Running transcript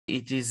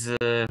it is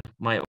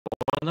my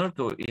honor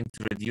to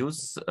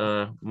introduce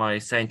my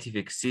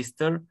scientific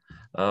sister,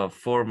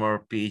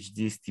 former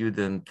PhD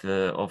student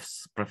of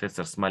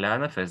Professor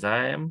Smolyanov, as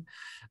I am,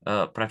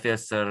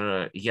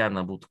 Professor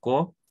Yana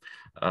Budko,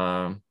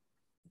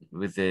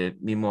 with a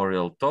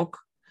memorial talk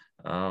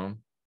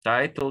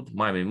titled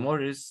 "My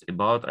Memories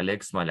about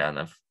Oleg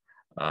Smolyanov."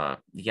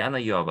 Yana,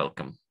 you are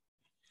welcome.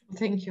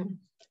 Thank you.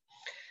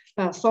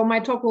 So my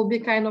talk will be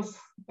kind of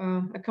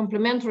a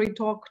complementary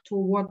talk to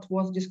what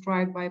was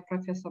described by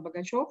Professor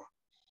Bogachev.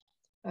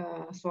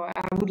 So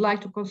I would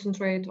like to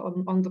concentrate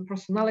on the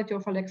personality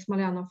of Oleg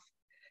Smolyanov,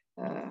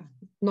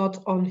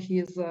 not on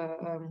his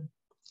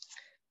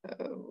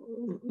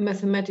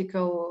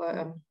mathematical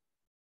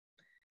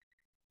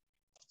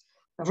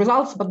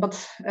results,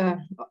 but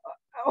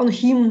on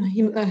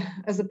him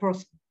as a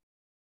person.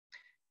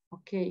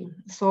 Okay,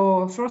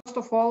 so first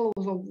of all,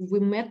 we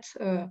met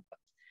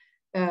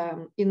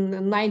in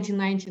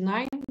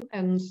 1999,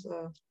 and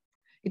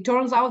it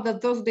turns out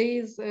that those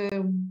days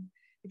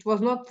it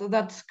was not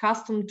that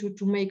custom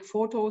to make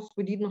photos.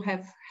 We did not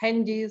have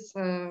handies,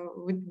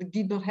 we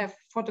did not have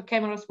photo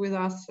cameras with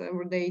us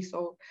every day,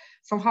 so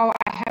somehow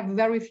I have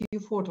very few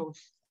photos,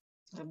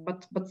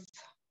 but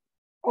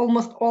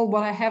almost all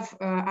what I have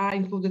are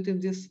included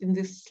in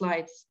these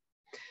slides.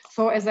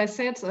 So as I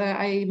said,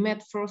 I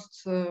met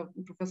first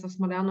Professor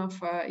Smolyanov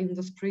in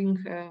the spring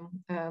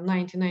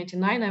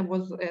 1999. I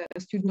was a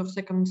student of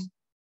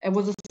I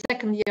was a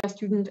second-year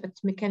student at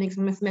Mechanics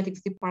and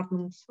Mathematics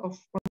Department of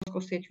Moscow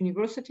State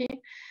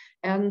University.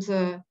 And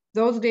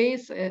those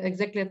days,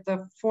 exactly at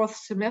the fourth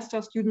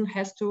semester,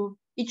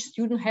 each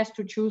student has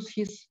to choose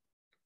his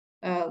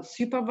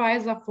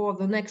supervisor for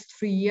the next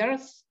 3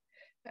 years.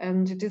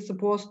 And it is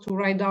supposed to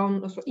write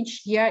down, so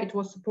each year it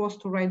was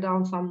supposed to write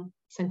down some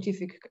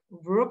scientific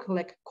work,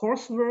 like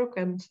coursework,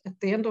 and at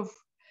the end of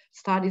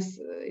studies,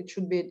 it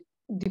should be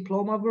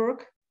diploma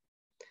work.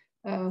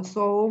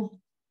 So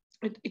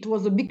it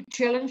was a big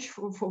challenge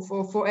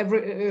for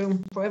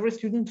every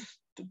student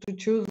to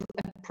choose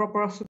a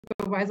proper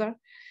supervisor.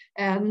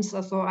 And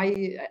so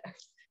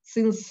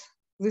since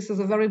this is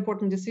a very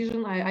important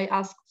decision, I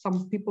asked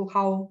some people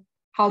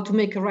how to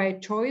make a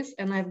right choice,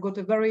 and I've got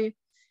a very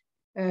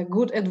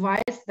good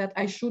advice that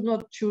I should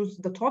not choose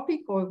the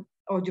topic or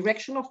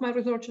direction of my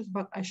researches,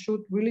 but I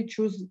should really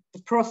choose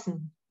the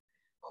person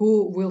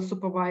who will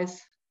supervise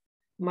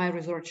my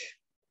research.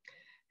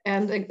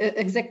 And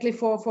exactly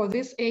for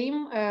this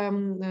aim,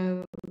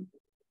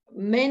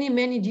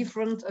 many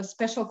different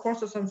special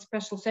courses and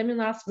special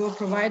seminars were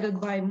provided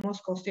by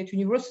Moscow State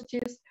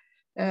Universities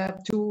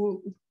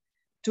to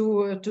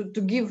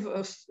give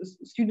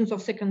students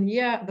of second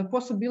year the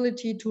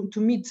possibility to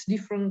meet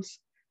different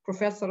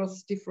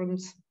professors,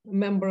 different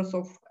members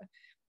of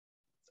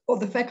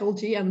the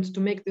faculty, and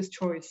to make this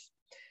choice.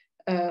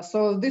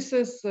 So this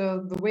is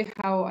the way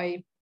how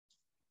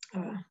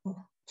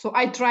so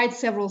I tried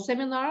several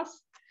seminars,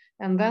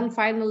 and then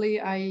finally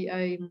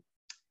I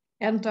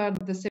entered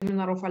the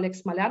seminar of Oleg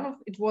Smolyanov.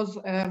 It was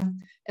a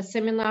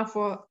seminar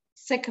for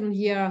second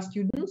year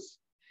students,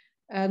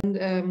 and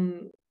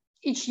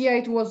each year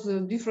it was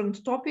a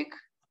different topic.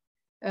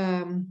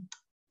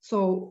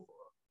 So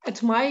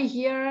at my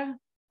year,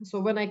 so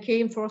when I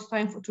came first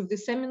time to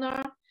this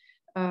seminar,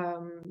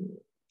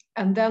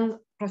 and then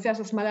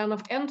Professor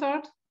Smolyanov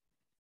entered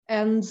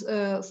and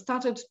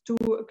started to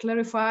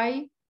clarify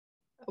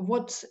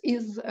what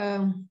is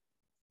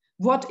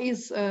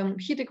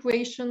heat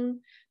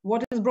equation,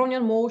 what is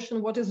Brownian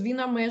motion, what is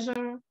Wiener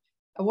measure,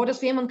 what is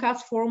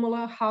Feynman-Katz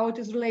formula, how it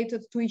is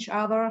related to each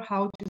other,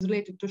 how it is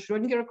related to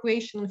Schrödinger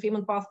equation and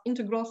Feynman path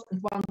integrals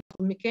and quantum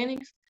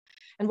mechanics,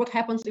 and what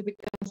happens if we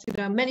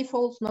consider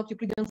manifolds, not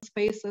Euclidean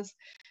spaces,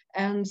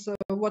 and so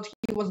what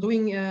he was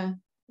doing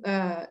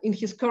in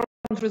his current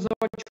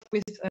research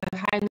with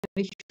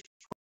Heinrich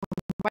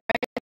von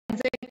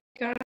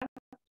Weizsäcker,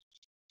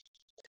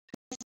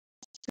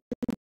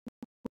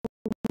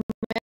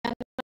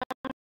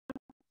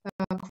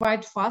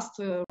 quite fast,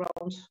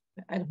 around,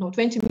 I don't know,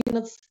 20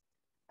 minutes.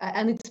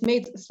 And it's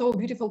made so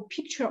beautiful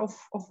picture of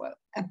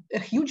a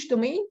huge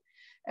domain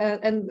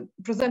and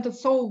presented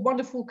so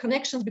wonderful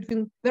connections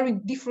between very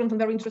different and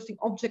very interesting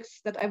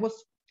objects that I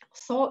was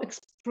so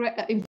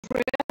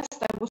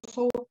impressed. I was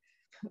so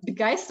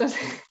begeistert.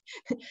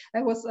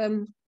 I was,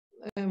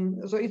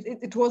 so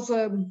it was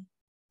a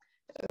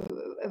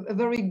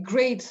very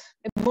great,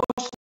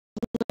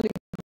 emotionally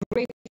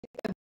great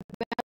event.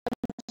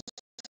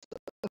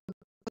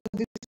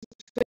 This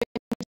 20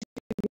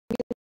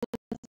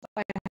 minutes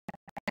I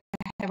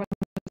haven't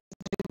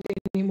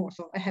anymore,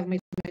 so I have made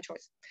my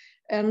choice.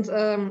 And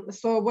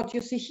so what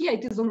you see here,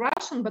 it is in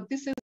Russian, but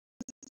this is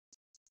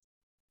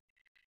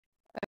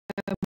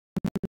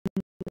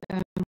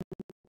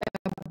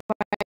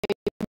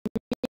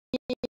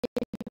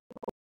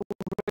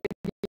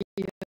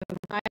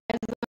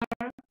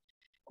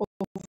of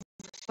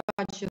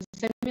such a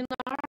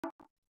seminar,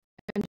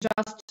 and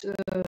just to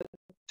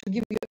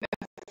give you a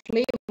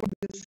flavor of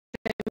this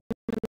seminar,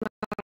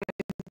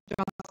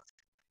 just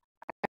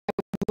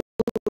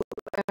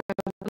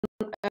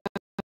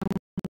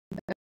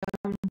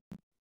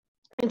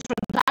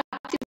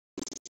introductory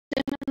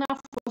seminar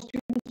for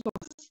students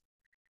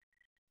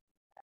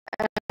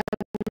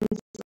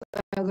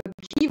of the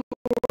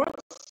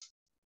keywords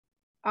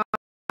are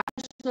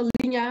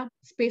linear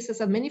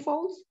spaces and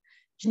manifolds,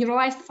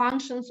 generalized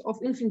functions of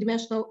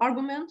infinite-dimensional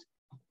argument,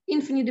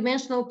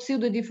 infinite-dimensional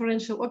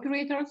pseudo-differential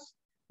operators,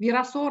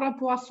 Virasoro,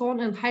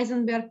 Poisson, and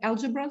Heisenberg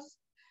algebras,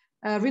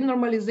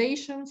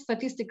 renormalization,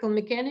 statistical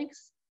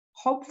mechanics,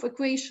 Hopf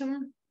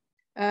equation,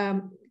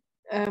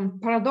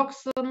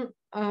 paradoxon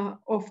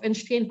of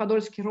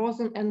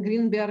Einstein-Podolsky-Rosen and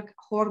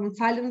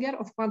Greenberg-Horn-Zeilinger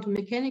of quantum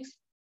mechanics,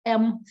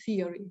 M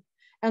theory.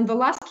 And the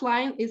last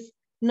line is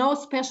no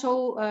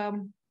special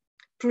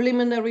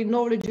preliminary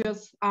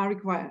knowledges are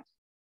required.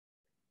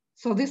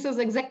 So this is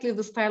exactly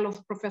the style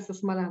of Professor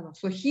Smolyanov.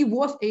 So he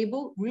was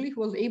able, really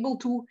was able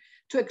to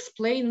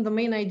explain the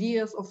main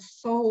ideas of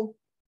so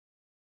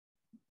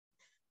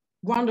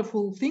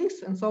wonderful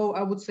things. And so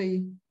I would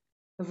say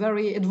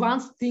very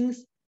advanced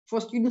things for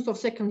students of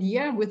second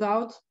year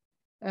without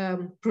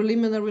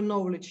preliminary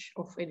knowledge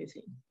of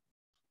anything.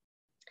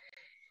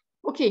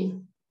 Okay,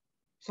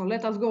 so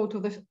let us go to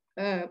the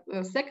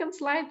second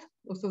slide,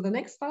 also the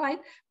next slide,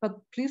 but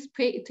please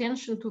pay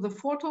attention to the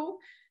photo.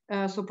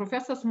 So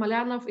Professor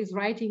Smolyanov is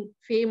writing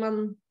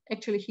Feynman,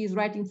 actually he's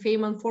writing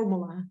Feynman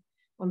formula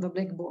on the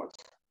blackboard.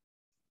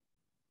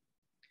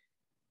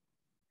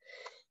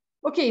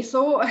 Okay,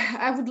 so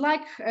I would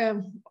like,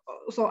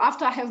 so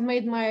after I have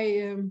made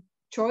my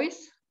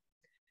choice,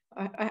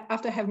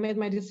 after I have made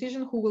my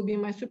decision who will be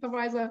my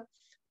supervisor,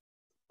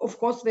 of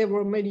course, there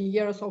were many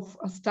years of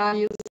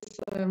studies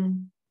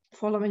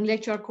following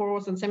lecture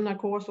course and seminar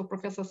course of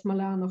Professor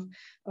Smolyanov,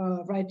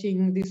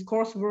 writing these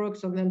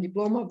courseworks and then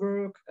diploma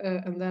work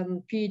and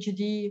then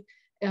PhD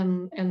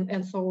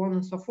and so on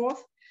and so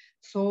forth.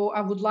 So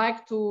I would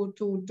like to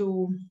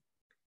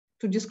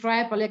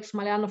describe Oleg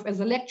Smolyanov as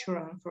a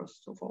lecturer,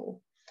 first of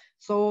all.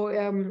 So,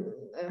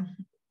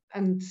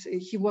 and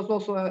he was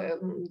also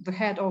the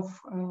head of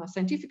a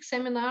scientific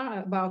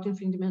seminar about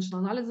infinite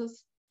dimensional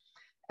analysis.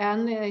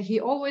 And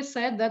he always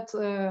said that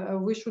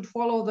we should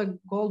follow the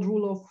gold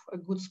rule of a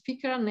good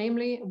speaker,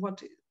 namely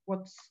what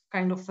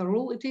kind of the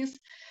rule it is.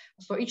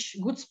 So each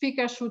good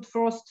speaker should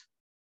first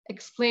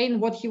explain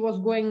what he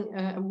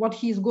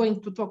is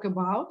going to talk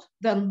about,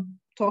 then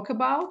talk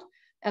about,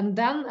 and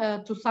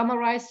then to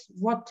summarize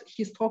what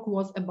his talk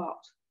was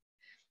about.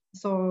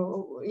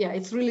 So yeah,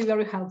 it's really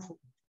very helpful.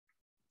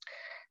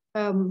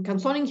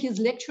 Concerning his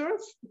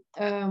lectures,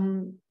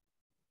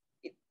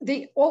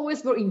 they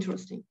always were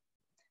interesting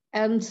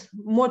and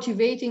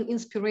motivating,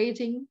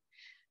 inspiring.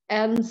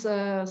 And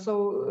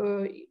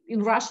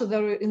in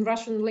Russia, in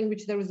Russian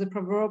language, there is a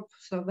proverb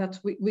so that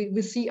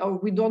we see or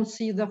we don't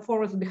see the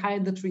forest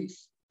behind the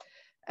trees.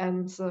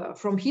 And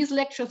from his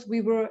lectures,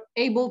 we were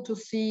able to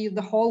see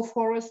the whole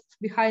forest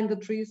behind the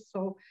trees.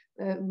 So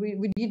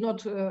we did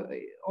not,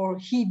 or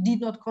he did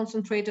not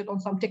concentrate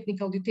on some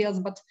technical details,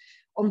 but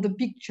on the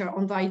picture,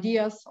 on the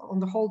ideas, on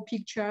the whole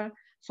picture.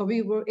 So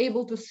we were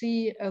able to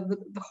see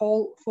the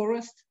whole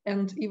forest,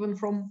 and even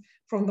from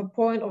the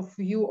point of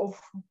view of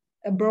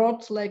a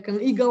bird, like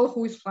an eagle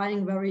who is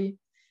flying very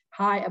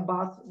high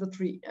above the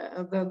tree,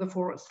 the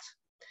forest.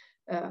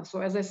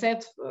 So as I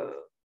said,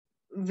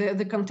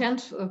 the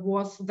content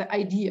was the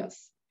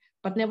ideas,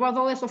 but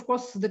nevertheless, of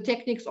course, the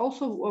techniques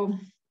also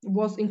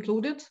was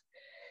included,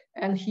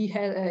 and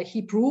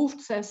he proved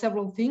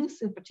several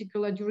things. In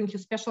particular, during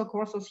his special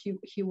courses,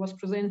 he was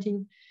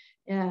presenting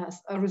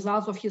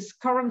results of his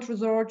current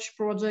research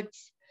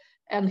projects,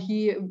 and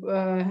he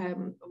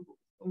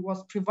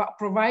was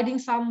providing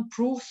some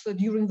proofs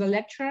during the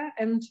lecture,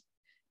 and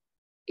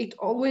it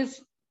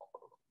always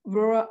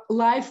were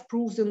live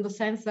proofs in the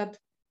sense that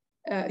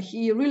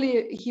he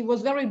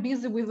was very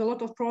busy with a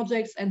lot of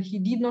projects, and he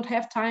did not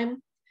have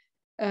time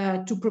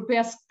to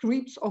prepare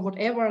scripts or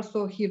whatever.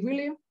 So he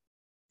really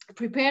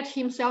prepared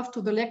himself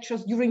to the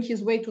lectures during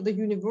his way to the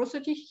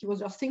university. He was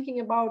just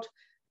thinking about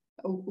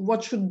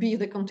what should be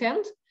the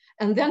content,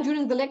 and then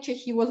during the lecture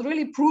he was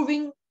really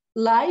proving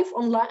live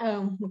on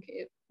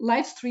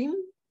live stream,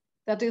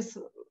 that is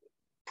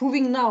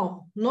proving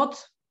now,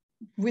 not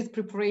with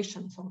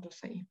preparation, so to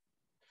say.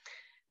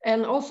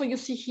 And also you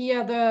see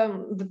here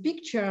the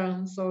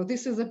picture. So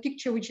this is a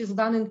picture which is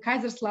done in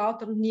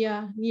Kaiserslautern,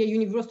 near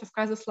University of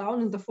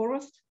Kaiserslautern in the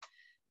forest.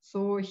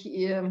 So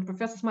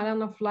Professor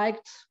Smolyanov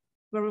liked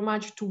very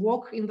much to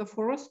walk in the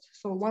forest.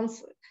 So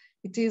once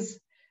it is,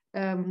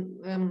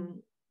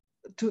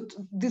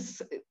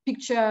 this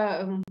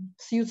picture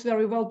suits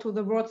very well to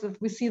the words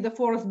that we see the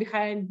forest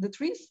behind the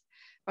trees.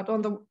 But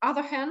on the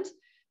other hand,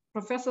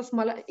 Professor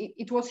Smolyanov,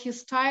 it was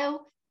his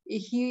style.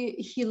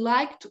 He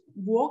liked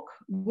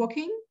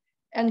walking,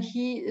 and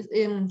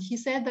he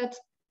said that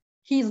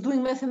he is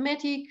doing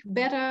mathematics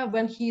better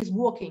when he is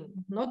walking,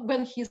 not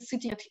when he's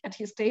sitting at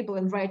his table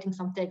and writing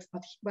some text,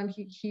 but when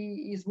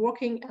he is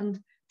walking and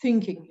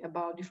thinking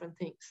about different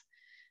things.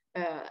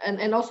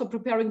 And also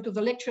preparing to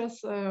the lectures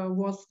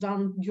was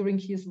done during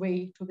his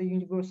way to the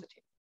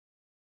university.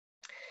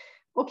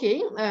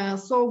 Okay,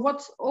 so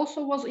what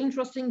also was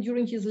interesting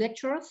during his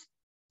lectures,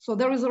 So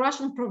there is a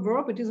Russian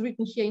proverb. It is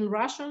written here in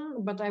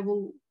Russian, but I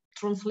will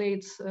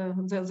translate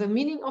the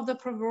meaning of the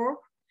proverb.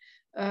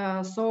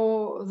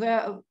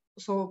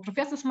 So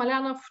Professor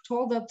Smolyanov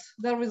told that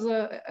there is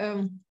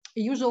a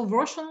usual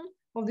version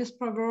of this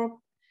proverb,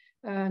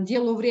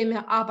 "Делу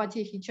время, а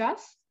потехи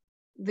час."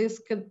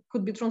 This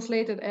could be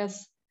translated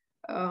as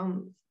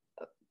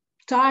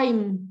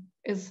time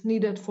is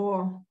needed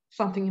for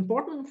something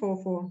important,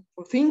 for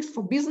things,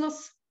 for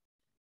business,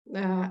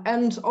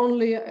 and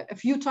only a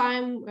few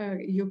time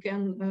you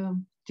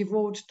can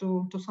devote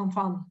to some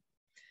fun.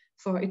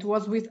 So it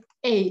was with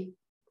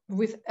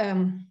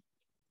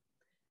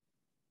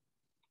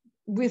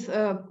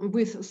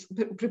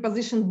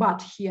preposition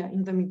but here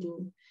in the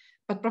middle.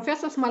 But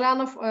Professor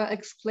Smolyanov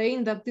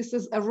explained that this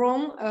is a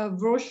wrong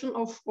version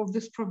of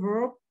this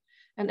proverb.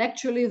 And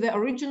actually the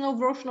original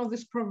version of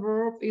this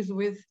proverb is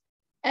with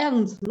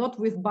and, not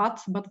with but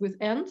with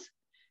and.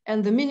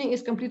 And the meaning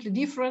is completely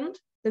different.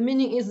 The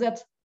meaning is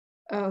that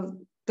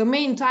the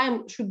main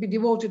time should be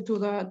devoted to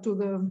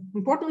the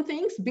important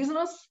things,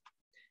 business.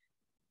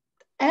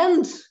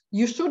 And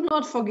you should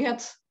not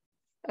forget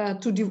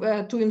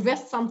to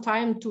invest some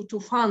time to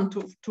fun,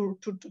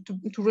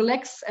 to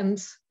relax, and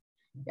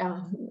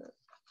yeah.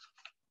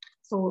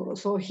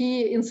 So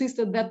he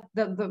insisted that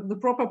the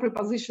proper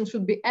preposition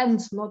should be and,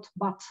 not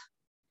but.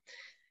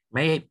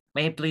 May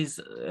I please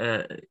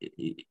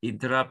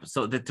interrupt?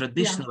 So the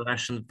traditional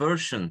Russian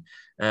version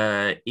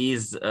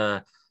is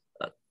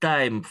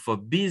time for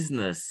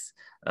business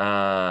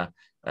and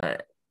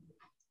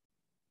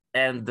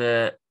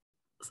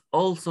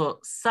also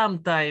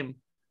some time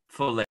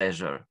for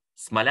leisure.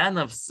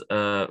 Smolyanov's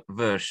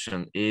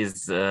version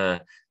is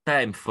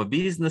time for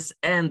business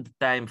and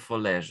time for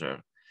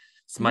leisure.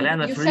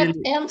 Smolyanov you really... said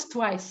and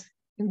twice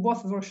in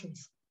both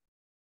versions.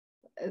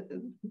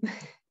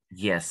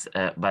 Yes,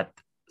 but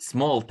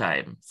small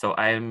time. So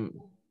I'm...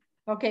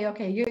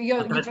 Okay.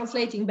 You're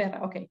translating better.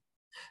 Okay.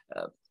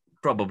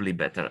 Probably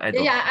better. I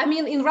don't... Yeah, I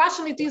mean, in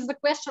Russian, it is the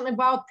question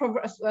about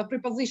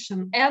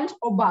preposition and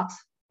or but.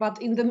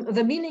 But in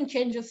the meaning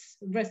changes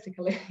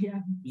drastically.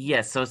 Yeah.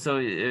 Yes. So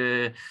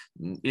in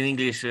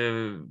English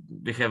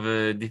we have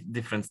a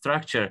different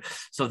structure.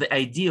 So the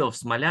idea of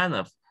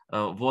Smolyanov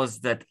was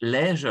that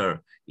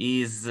leisure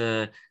is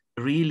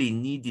really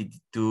needed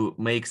to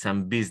make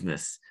some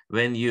business.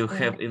 When you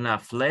have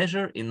enough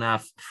leisure,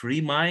 enough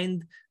free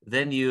mind,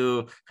 then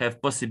you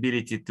have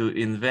possibility to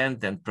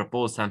invent and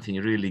propose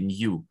something really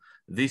new.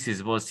 This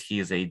was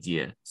his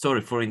idea.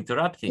 Sorry for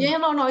interrupting. Yeah,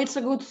 no, it's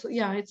a good,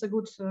 it's a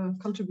good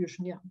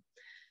contribution. Yeah.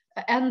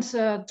 And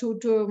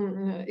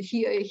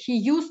he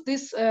used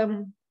this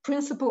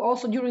principle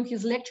also during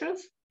his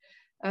lectures,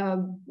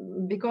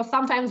 because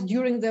sometimes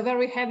during the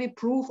very heavy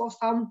proof of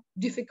some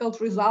difficult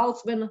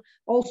results, when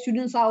all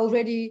students are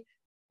already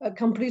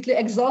completely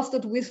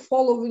exhausted with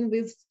following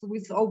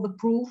with all the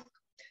proof,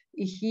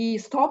 he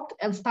stopped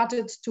and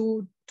started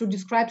to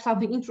describe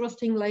something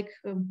interesting, like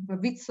a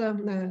vitz,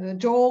 a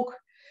joke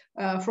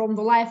from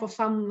the life of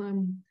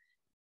some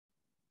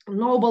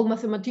Nobel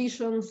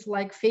mathematicians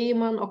like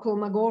Feynman or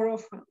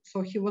Kolmogorov.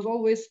 So he was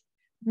always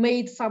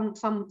made some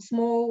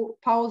small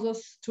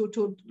pauses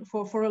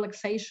for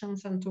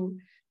relaxations and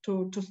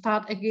to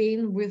start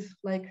again with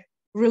like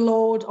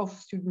reload of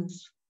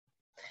students.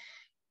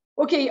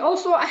 Okay,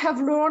 also I have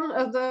learned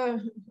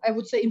I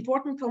would say,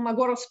 important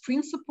Kolmogorov's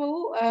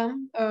principle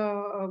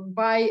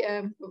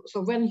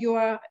so when you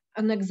are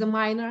an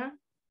examiner,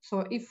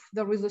 so if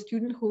there is a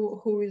student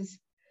who is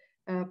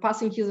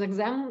passing his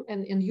exam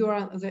and you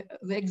are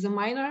the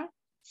examiner,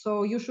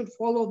 so you should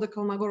follow the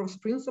Kolmogorov's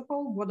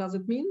principle. What does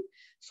it mean?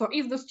 So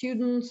if the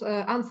student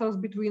answers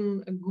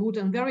between good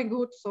and very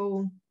good,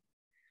 so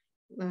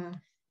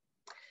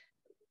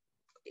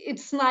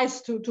it's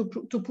nice to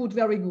put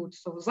very good.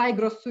 So sei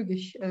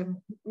großzügig,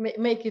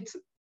 make it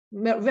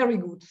very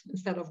good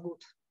instead of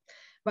good.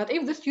 But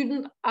if the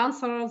student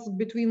answers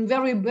between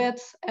very bad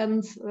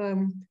and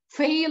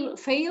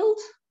failed,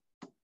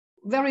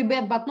 very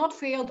bad but not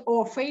failed,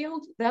 or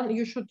failed, then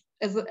you should,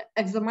 as an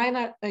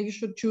examiner, you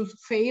should choose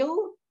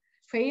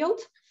failed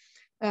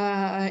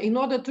in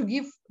order to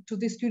give to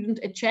the student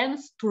a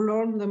chance to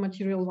learn the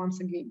material once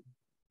again.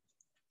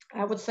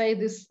 I would say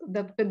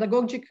that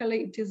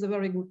pedagogically it is a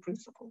very good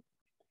principle.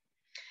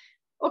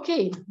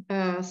 Okay,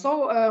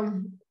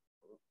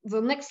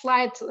 the next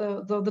slide,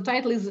 the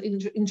title is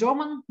in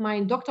German,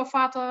 Mein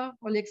Doktorvater,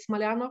 Oleg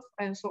Smolyanov.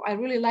 And so I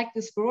really like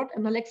this word.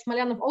 And Oleg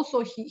Smolyanov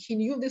also, he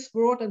knew this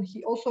word, and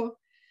he also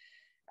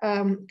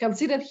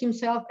considered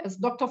himself as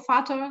doctor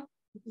father,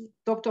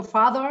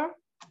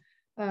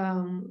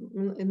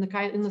 in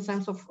the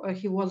sense of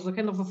he was a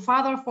kind of a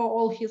father for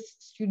all his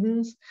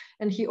students,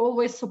 and he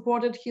always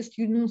supported his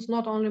students,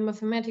 not only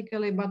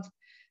mathematically, but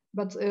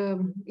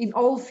in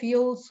all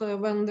fields,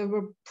 when there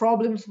were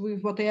problems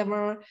with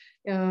whatever,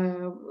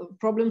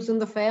 problems in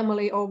the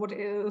family or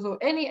whatever, so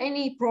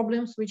any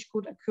problems which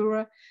could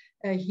occur,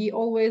 he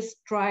always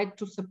tried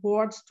to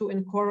support, to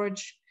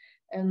encourage,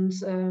 and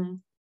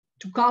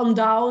to calm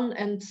down,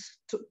 and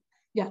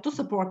to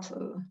support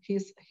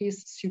his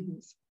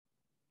students.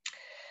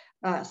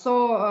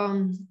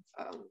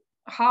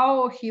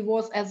 How he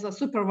was as a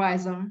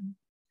supervisor.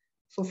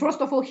 So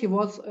first of all, he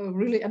was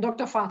really a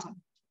Dr. Vater.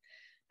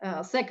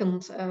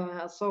 Second,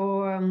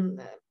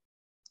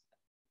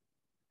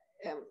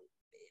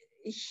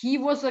 he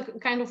was a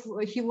kind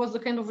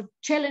of a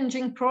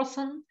challenging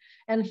person,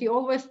 and he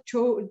always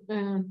chose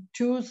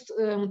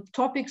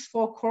topics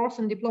for course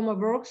and diploma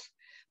works,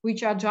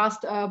 which are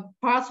just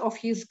parts of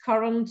his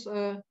current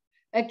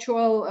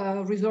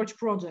actual research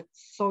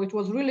projects. So it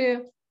was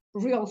really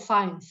real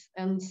science,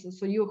 and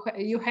so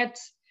you had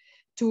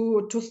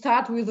to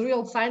start with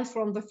real science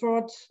from the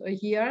third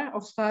year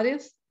of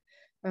studies.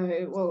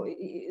 Well,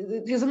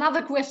 it is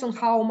another question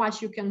how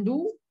much you can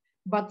do,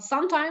 but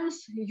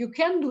sometimes you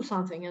can do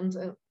something,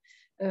 and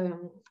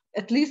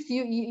at least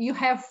you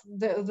have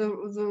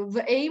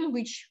the aim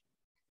which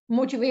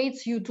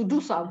motivates you to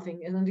do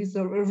something, and it's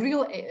a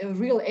real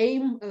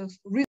aim, a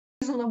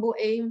reasonable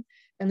aim,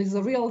 and it's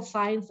a real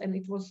science, and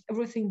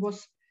everything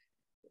was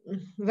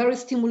very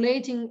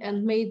stimulating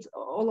and made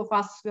all of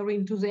us very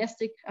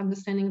enthusiastic,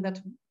 understanding that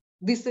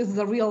this is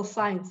the real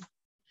science.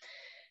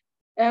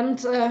 And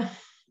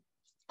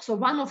so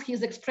one of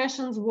his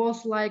expressions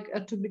was like,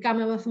 to become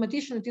a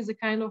mathematician, it is a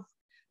kind of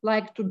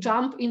like to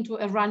jump into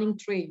a running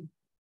train.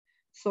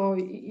 So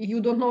you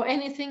don't know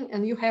anything,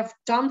 and you have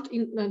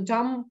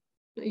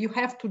you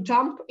have to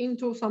jump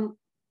into some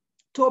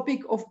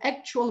topic of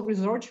actual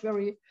research,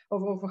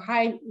 of a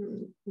high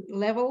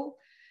level,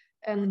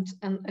 and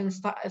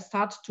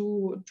start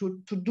to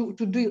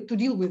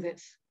deal with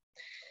this.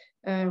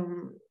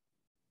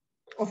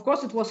 Of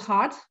course, it was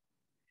hard,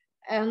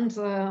 and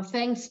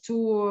thanks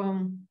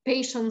to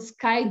patience,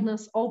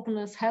 kindness,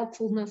 openness,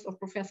 helpfulness of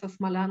Professor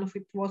Smolyanov,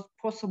 it was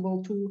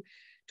possible to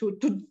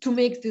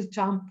make this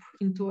jump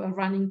into a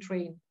running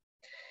train.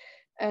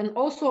 And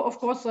also, of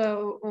course,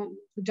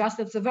 just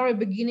at the very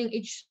beginning,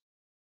 each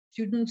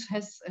student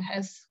has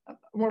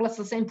more or less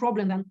the same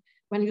problem. Then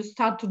when you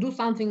start to do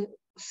something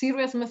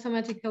serious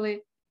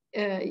mathematically,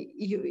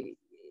 it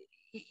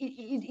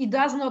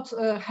does not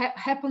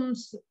happen.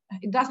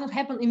 It does not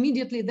happen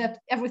immediately that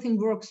everything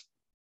works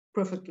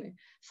perfectly.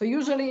 So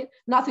usually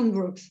nothing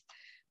works.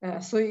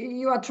 So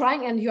you are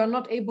trying and you are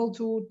not able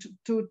to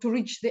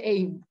reach the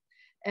aim.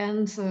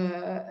 And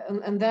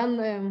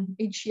then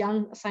each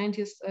young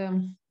scientist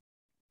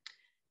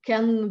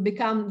can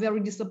become very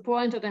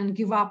disappointed and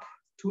give up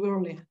too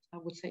early, I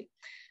would say.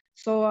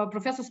 So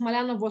Professor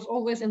Smolyanov was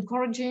always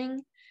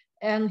encouraging,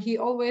 and he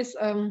always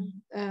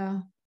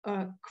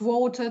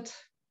quoted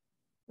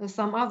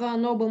some other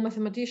Nobel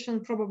mathematician,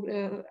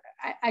 probably,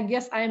 I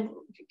guess I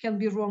can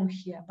be wrong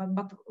here,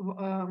 but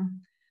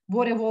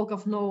Borya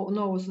Volkov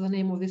knows the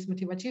name of this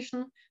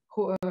mathematician,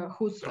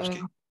 who's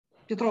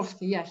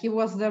Petrovsky. Yeah, he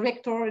was the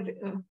rector,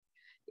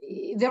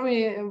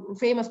 very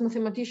famous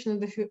mathematician in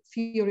the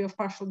theory of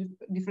partial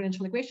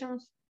differential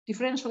equations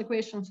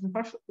and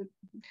partial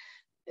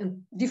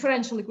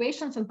differential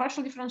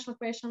differential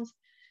equations,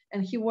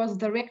 and he was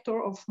the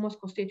rector of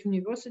Moscow State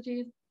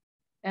University.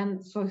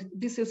 And so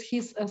this is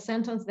his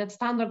sentence, that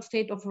standard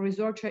state of a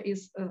researcher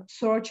is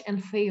search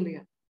and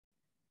failure.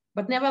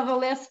 But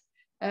nevertheless,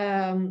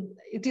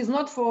 it is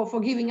not for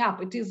giving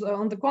up. It is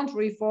on the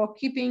contrary for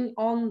keeping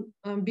on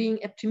being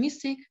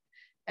optimistic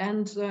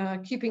and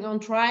keeping on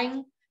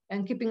trying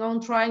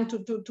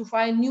to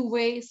find new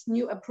ways,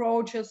 new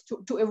approaches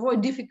to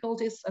avoid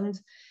difficulties, and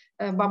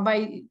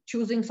by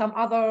choosing some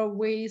other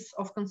ways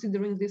of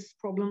considering this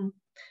problem.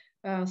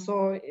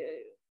 So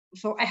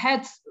I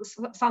had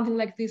something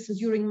like this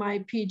during my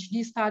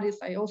PhD studies.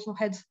 I also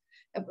had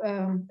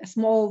a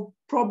small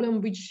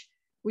problem which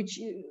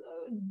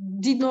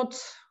did not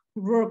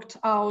worked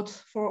out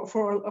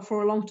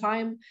for a long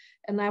time,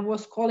 and I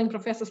was calling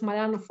Professor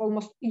Smolyanov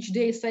almost each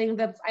day, saying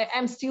that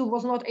I still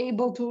was not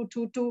able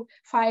to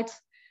fight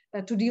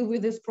to deal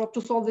with this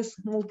to solve this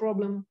small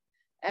problem,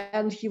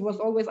 and he was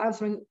always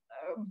answering,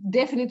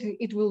 definitely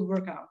it will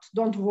work out.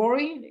 Don't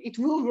worry, it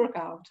will work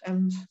out.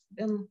 And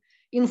then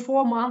in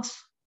 4 months,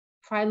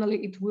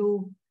 finally, it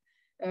will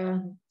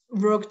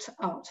worked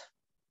out.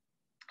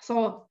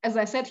 So as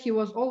I said, he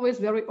was always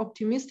very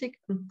optimistic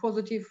and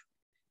positive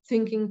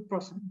thinking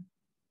person.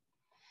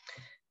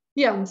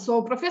 Yeah,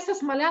 so Professor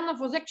Smolyanov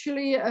was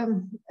actually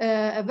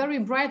a very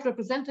bright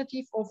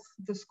representative of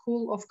the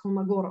school of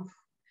Kolmogorov.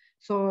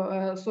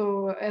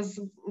 So as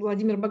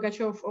Vladimir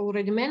Bogachev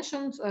already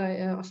mentioned,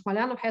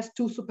 Smolyanov has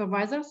 2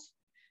 supervisors,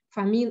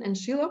 Fomin and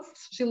Shilov.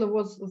 Shilov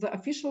was the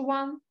official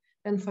one,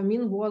 and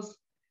Fomin was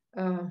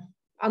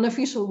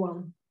unofficial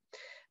one.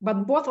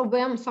 But both of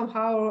them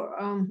somehow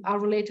are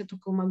related to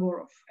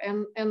Kolmogorov.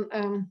 And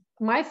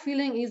my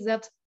feeling is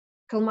that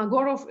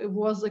Kolmogorov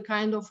was a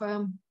kind of,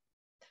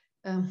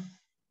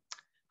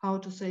 how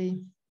to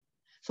say,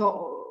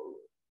 so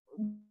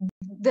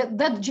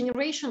that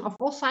generation of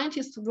all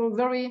scientists were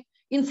very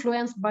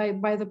influenced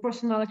by the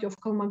personality of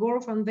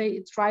Kolmogorov, and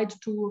they tried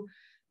to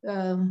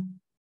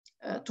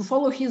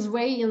follow his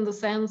way in the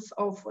sense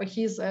of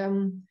his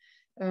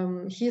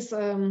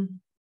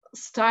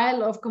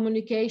style of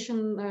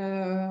communication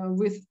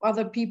with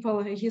other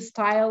people, his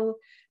style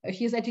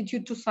his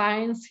attitude to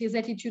science, his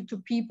attitude to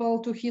people,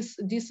 to his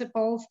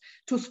disciples,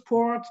 to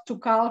sport, to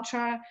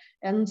culture.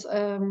 And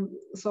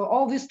so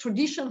all these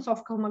traditions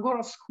of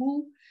Kolmogorov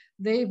school,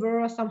 they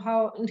were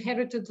somehow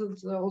inherited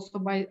also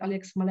by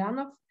Oleg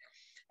Smolyanov.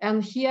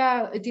 And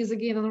here it is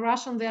again in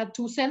Russian, there are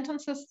two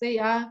sentences. They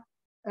are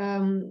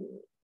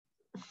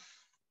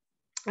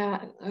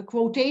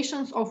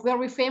quotations of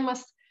very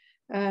famous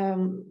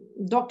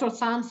doctor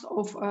sons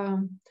of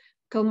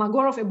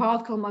Kolmogorov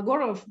about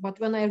Kolmogorov, but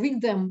when I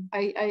read them,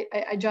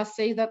 I just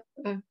say that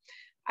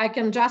I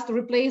can just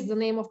replace the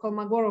name of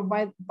Kolmogorov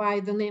by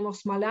the name of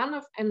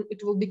Smolyanov, and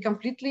it will be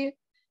completely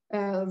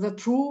the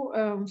true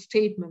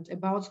statement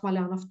about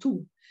Smolyanov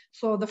too.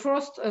 So the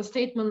first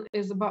statement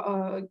is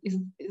about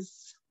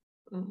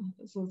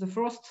so the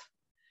first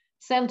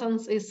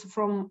sentence is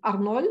from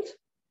Arnold.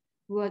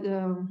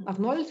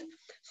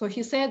 So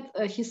he says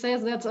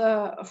that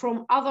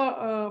from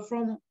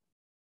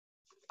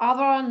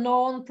other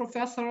known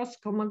professors,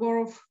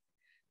 Kolmogorov,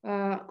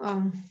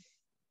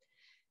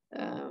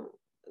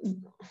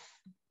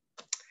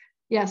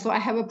 yeah, so I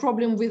have a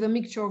problem with a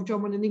mixture of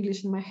German and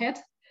English in my head.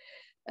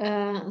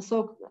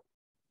 So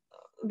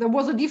there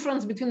was a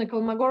difference between the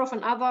Kolmogorov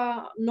and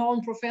other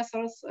known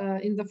professors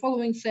in the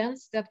following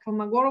sense, that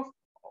Kolmogorov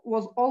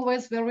was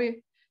always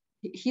very,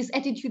 his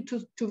attitude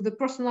to the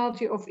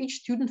personality of each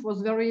student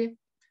was very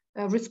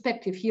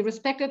respectful. He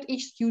respected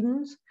each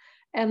student,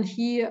 and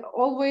he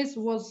always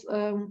was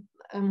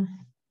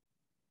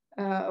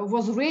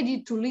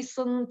ready to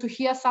listen, to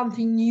hear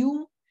something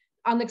new,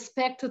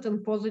 unexpected,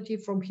 and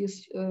positive from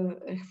his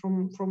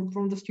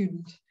from the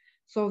student.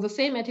 So the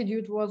same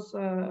attitude was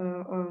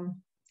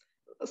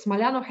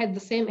Smolyanov had the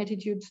same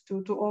attitude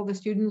to all the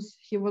students.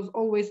 He was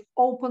always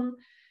open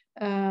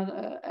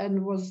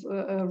and was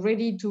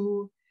ready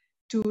to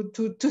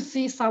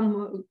see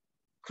some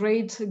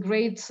great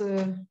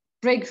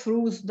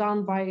breakthroughs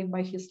done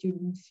by his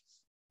students.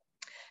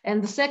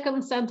 And the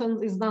second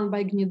sentence is done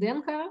by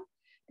Gnidenko,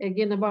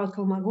 again about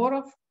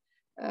Kolmogorov,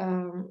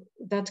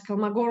 that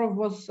Kolmogorov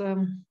was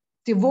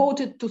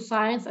devoted to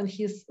science and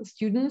his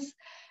students,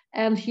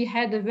 and he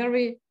had a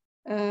very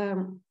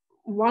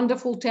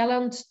wonderful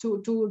talent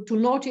to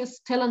notice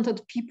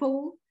talented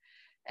people,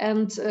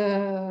 and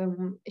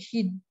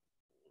he,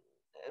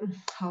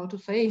 how to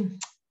say,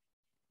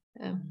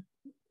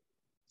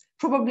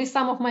 probably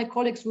some of my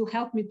colleagues will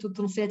help me to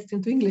translate it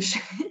into English.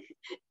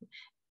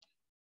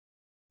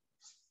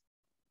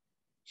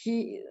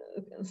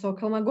 So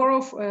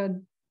Kolmogorov,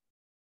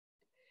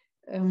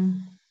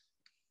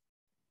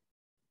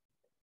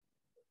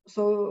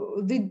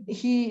 so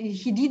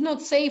he did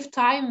not save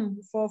time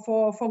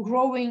for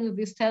growing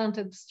these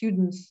talented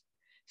students.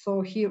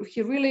 So he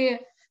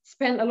really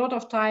spent a lot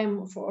of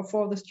time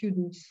for the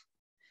students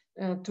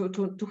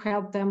to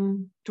help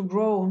them to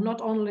grow,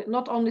 not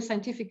only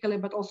scientifically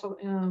but also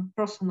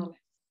personally.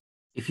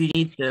 If you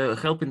need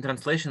help in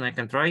translation, I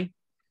can try.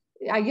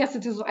 I guess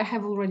it is. I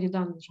have already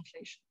done the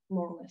translation,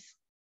 more or less.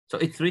 So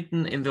it's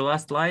written in the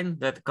last line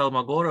that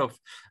Kolmogorov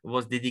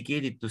was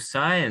dedicated to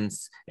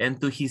science and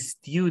to his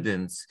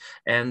students,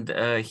 and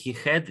he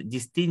had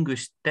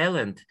distinguished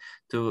talent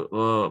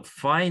to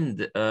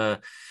find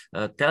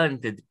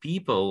talented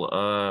people,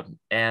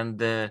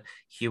 and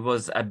he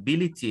was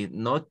ability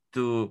not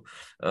to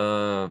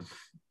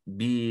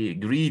be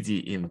greedy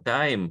in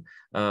time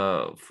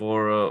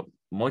for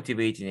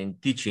motivating and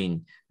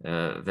teaching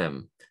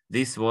them.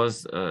 This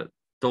was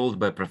told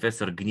by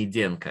Professor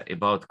Gnidenko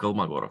about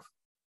Kolmogorov.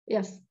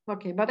 Yes,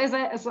 okay, but as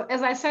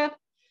I said,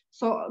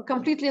 so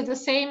completely the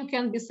same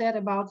can be said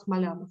about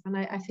Smolyanov, and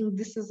I think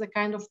this is a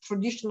kind of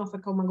tradition of a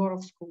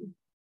Kolmogorov school.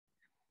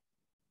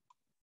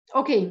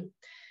 Okay,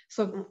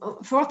 so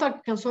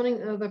further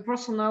concerning the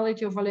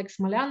personality of Oleg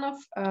Smolyanov,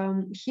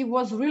 he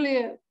was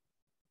really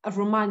a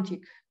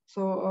romantic.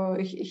 So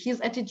his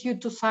attitude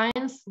to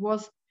science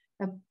was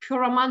a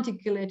pure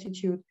romantical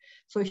attitude.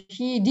 So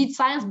he did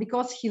science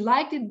because he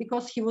liked it,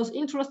 because he was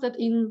interested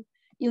in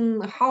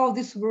how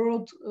this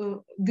world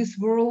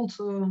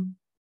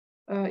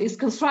is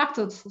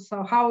constructed,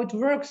 so how it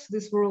works,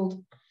 this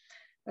world.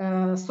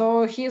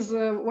 So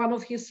one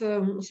of his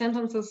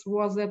sentences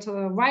was that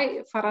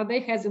why Faraday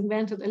has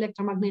invented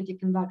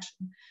electromagnetic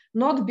induction,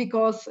 not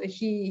because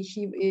he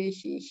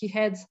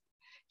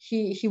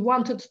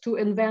wanted to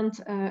invent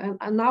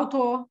an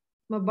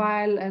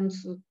automobile and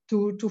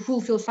to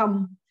fulfill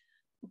some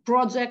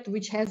project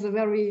which has a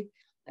very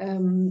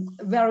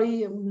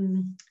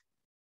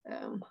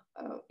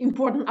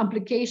important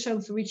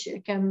applications which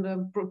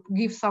can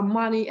give some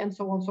money and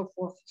so on and so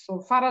forth. So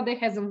Faraday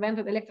has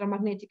invented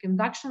electromagnetic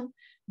induction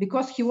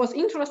because he was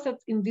interested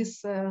in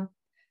this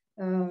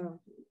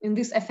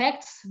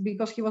effects,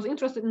 because he was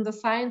interested in the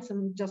science,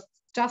 and just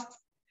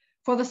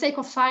for the sake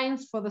of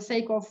science, for the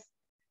sake of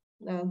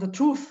the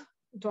truth,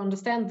 to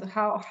understand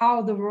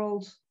how the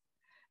world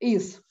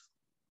is.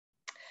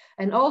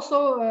 And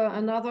also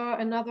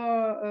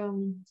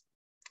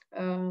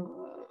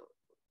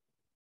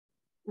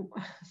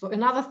so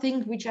another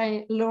thing which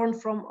I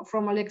learned from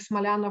Oleg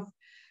Smolyanov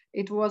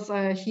It was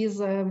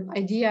his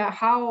idea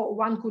how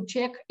one could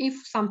check if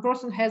some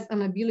person has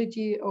an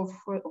ability of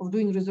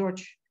doing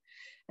research.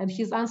 And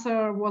his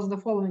answer was the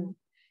following: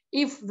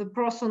 if the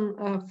person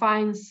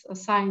finds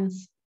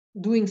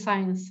doing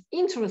science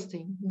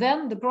interesting,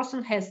 then the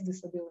person has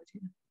this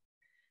ability.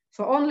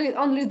 So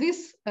only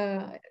this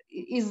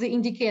is the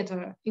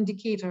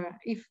indicator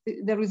if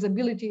there is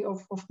ability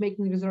of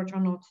making research or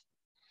not.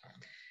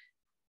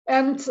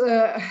 And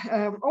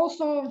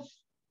also,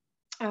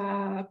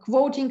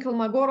 quoting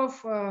Kolmogorov,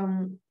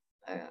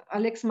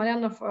 Oleg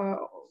Smolyanov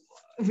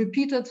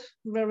repeated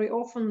very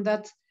often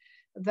that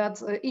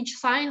each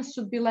science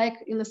should be like,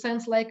 in a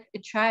sense, like a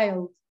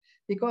child,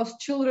 because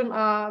children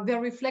are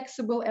very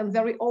flexible and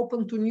very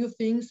open to new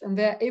things, and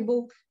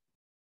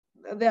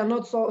they are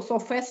not so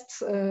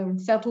fast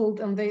settled,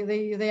 and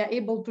they are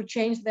able to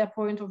change their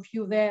point of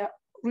view. They are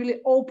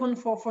really open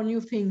for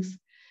new things.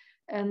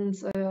 And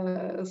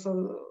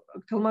so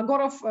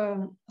Kolmogorov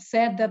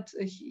said that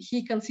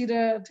he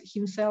considered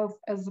himself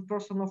as a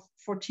person of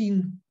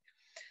 14.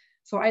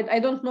 So I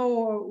don't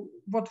know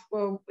what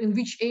in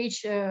which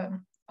age,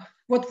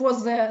 what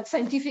was the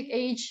scientific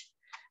age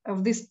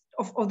of the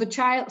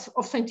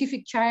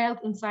scientific child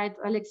inside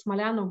Oleg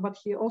Smolyanov, but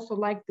he also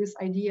liked this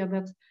idea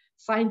that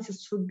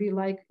scientists should be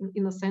like,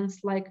 in a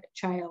sense, like a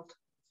child.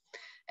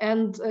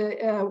 And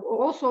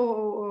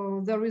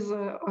also there is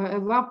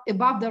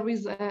above there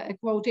is a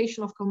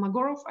quotation of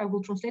Kolmogorov. I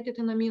will translate it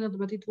in a minute,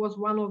 but it was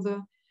one of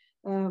the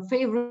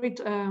favorite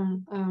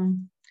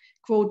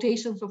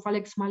quotations of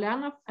Oleg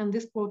Smolyanov, and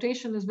this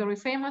quotation is very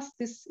famous.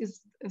 This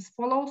is as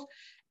follows: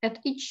 at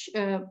each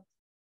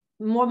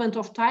moment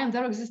of time,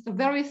 there exists a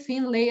very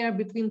thin layer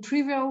between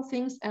trivial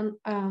things and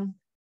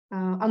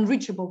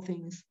unreachable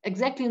things.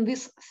 Exactly in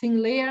this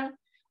thin layer,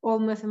 all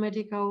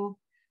mathematical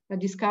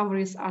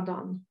discoveries are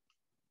done.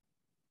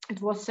 It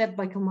was said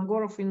by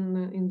Kolmogorov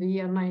in the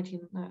year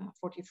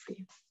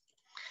 1943.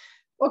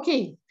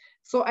 Okay,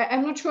 so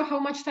I'm not sure how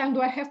much time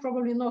do I have,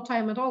 probably no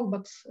time at all,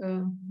 but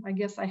I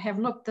guess I have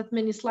not that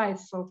many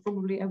slides, so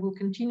probably I will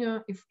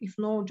continue. If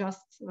no,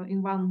 just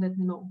in one, let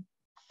me know.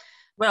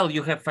 Well,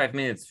 you have 5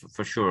 minutes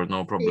for sure,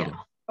 no problem.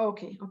 Yeah.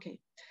 Okay.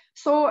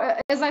 So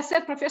as I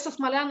said, Professor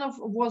Smolyanov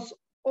was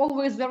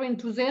always very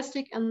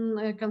enthusiastic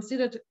and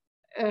considered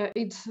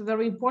it's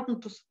very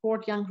important to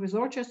support young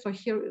researchers. So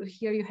here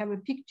you have a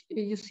picture.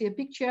 You see a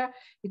picture.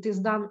 It is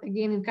done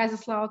again in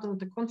Kaiserslautern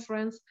at a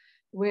conference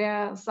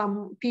where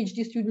some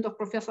PhD student of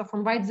Professor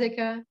von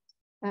Weizsäcker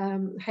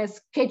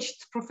has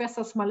catched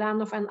Professor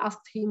Smolyanov and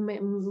asked him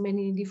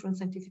many different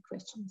scientific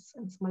questions,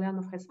 and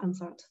Smolyanov has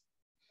answered.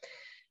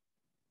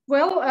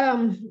 Well,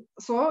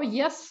 so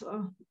yes,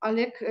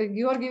 Oleg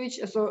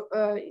Georgievich, so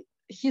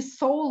his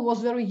soul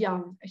was very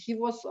young. He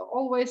was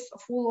always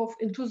full of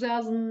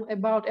enthusiasm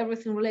about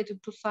everything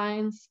related to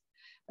science,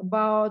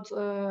 about,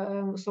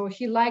 so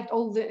he liked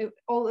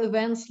all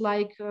events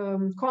like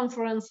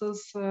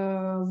conferences,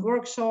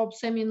 workshops,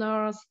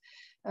 seminars,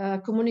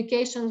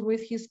 communications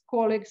with his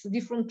colleagues,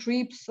 different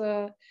trips,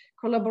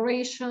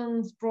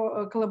 collaboration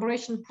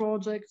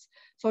projects.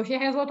 So he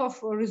has a lot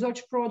of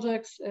research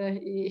projects.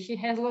 He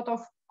has a lot of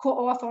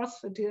co-authors.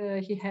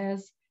 He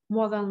has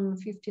more than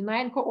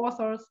 59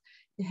 co-authors.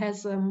 He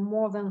has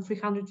more than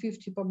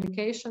 350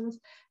 publications.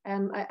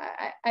 And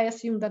I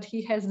assume that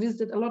he has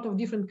visited a lot of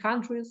different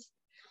countries.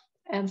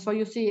 And so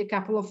you see a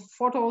couple of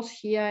photos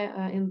here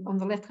on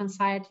the left-hand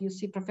side. You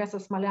see Professor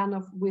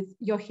Smolyanov with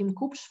Joachim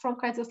Kupsch from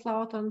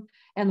Kaiserslautern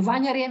and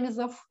Vanya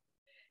Remezov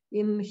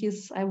in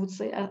his, I would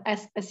say,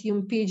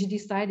 assume PhD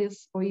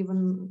studies or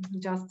even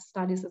just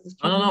studies as a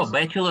student. No,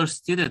 bachelor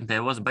student. I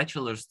was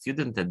bachelor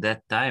student at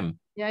that time.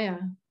 Yeah.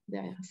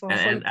 So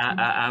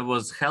I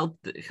was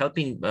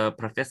helping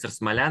Professor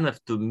Smolyanov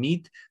to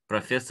meet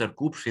Professor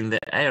Kupsch in the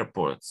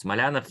airport.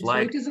 Smolyanov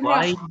liked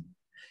flying.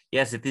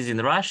 Yes, it is in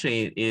Russia,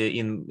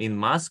 in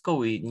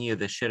Moscow, near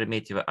the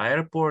Sheremetyevo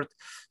airport.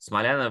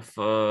 Smolyanov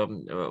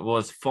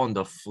was fond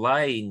of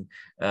flying,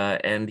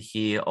 and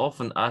he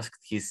often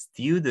asked his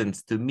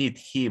students to meet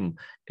him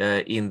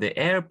in the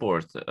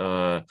airport.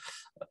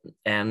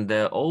 And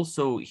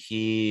also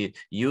he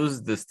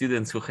used the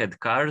students who had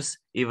cars,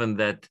 even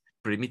that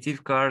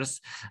primitive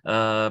cars,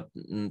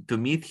 to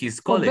meet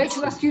his colleagues.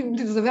 Bachelor student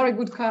is a very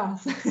good car.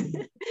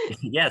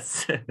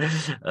 Yes,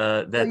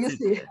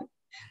 that's it.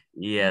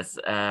 Yes.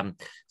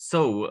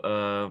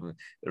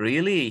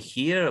 Really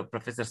here,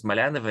 Professor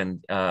Smolyanov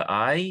and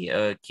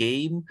I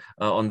came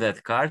on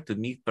that car to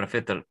meet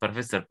Professor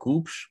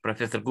Kupsch.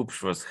 Professor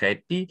Kupsch was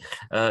happy.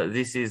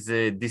 This is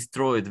a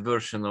destroyed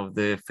version of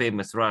the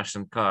famous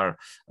Russian car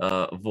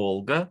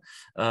Volga.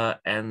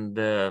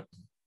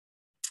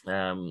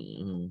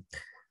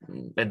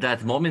 At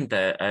that moment,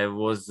 I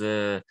was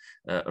a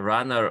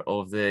runner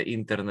of the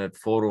internet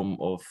forum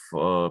of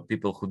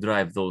people who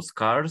drive those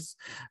cars.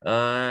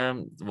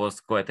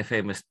 Was quite a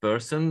famous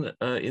person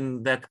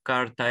in that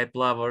car type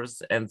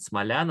lovers. And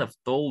Smolyanov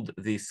told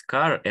this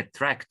car a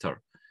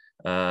tractor.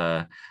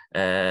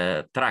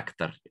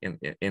 Tractor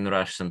in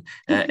Russian,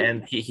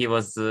 and he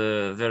was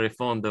very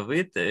fond of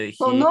it.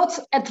 So not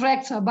a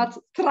tractor, but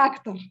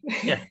tractor.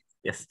 Yeah.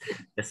 Yes,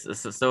 yes.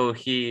 So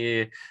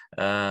he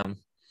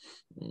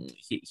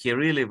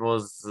really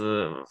was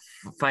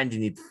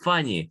finding it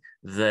funny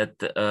that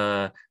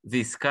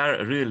this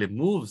car really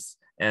moves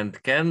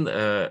and can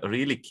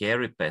really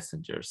carry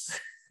passengers.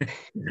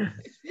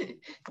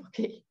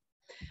 Okay.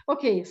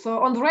 Okay, so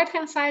on the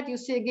right-hand side, you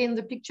see again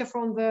the picture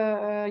from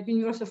the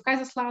University of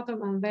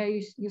Kaiserslautern, and there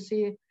you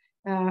see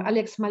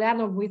Oleg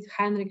Smolyanov with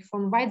Heinrich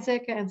von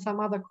Weizsäcker and some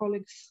other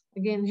colleagues.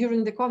 Again,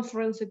 during the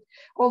conference,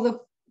 all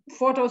the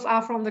photos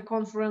are from the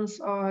conference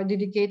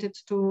dedicated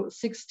to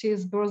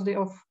 60th birthday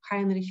of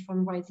Heinrich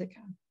von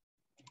Weizsäcker.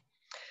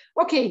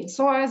 Okay,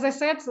 so as I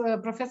said,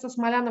 Professor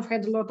Smolyanov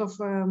had a lot of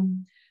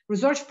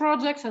research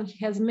projects, and he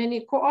has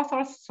many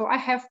co-authors.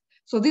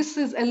 So this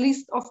is a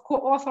list of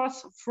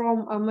co-authors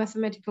from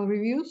mathematical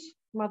reviews,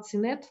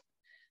 Maths-NN,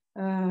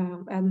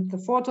 and the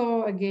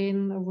photo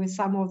again with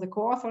some of the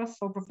co-authors.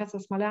 So Professor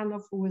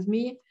Smolyanov with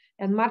me,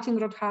 and Martin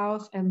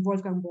Rothaus and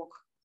Wolfgang Bock,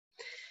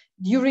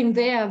 during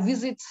their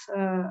visit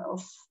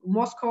of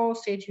Moscow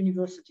State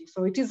University.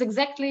 So it is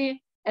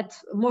exactly at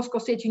Moscow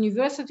State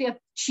University at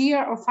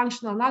chair of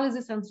functional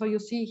analysis. And so you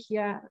see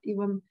here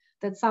even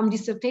that some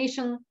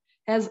dissertation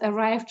has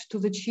arrived to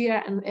the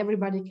chair and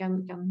everybody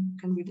can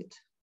read it.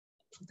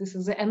 So this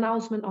is the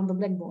announcement on the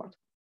blackboard.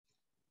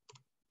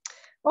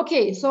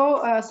 Okay,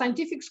 so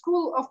scientific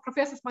school of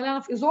Professor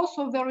Smolyanov is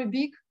also very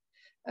big.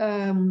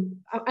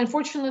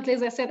 Unfortunately,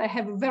 as I said, I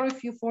have very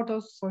few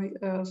photos.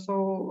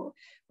 So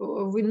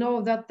we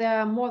know that there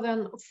are more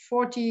than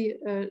 40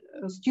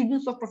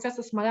 students of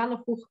Professor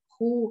Smolyanov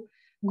who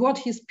got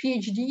his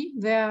PhD.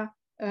 There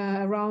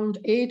are around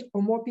 8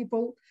 or more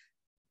people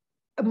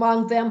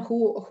among them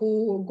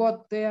who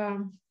got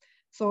their,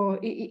 so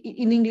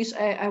in English,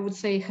 I would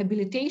say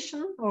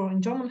habilitation, or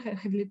in German,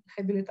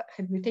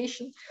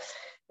 habilitation.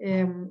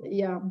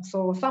 Yeah,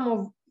 so some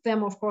of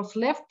them, of course,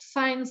 left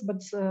science,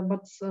 but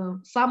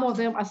some of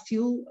them are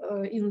still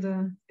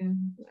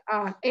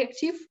are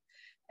active,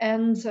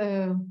 and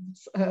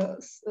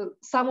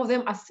some of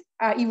them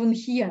are even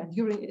here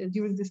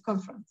during this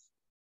conference.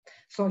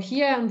 So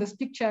here in this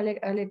picture,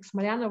 Oleg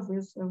Smolyanov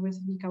with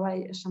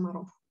Nikolai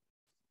Shamarov.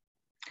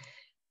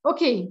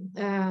 Okay,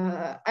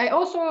 I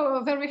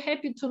also very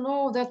happy to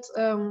know that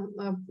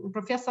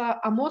Professor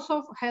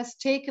Amosov has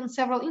taken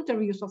several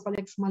interviews of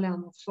Oleg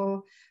Smolyanov.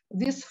 So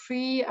these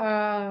 3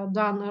 are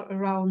done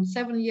around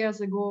 7 years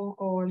ago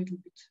or a little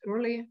bit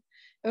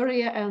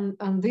earlier,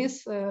 and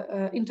these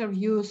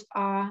interviews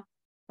are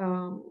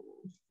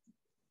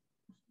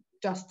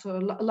just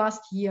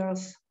last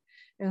year's,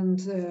 and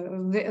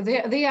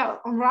they are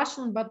on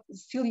Russian, but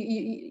still,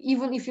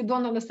 even if you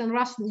don't understand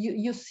Russian,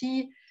 you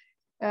see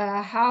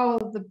how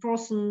the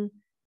person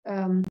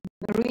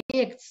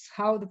reacts,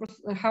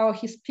 how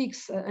he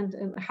speaks,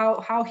 and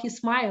how he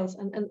smiles,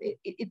 and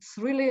it's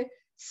really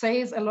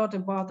says a lot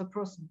about the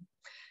person.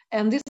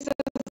 And this is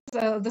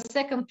the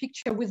second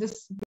picture with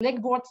this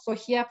blackboard. So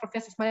here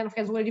Professor Smolyanov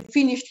has already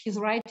finished his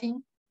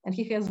writing, and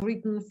he has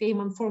written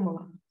Feynman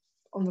formula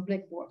on the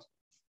blackboard.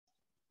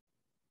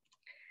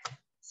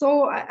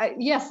 So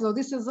yes, so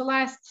this is the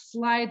last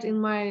slide in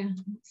my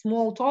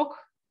small talk.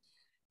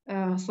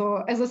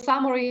 So as a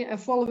summary,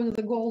 following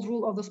the gold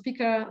rule of the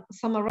speaker,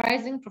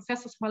 summarizing,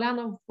 Professor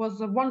Smolyanov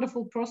was a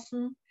wonderful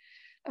person,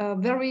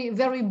 very,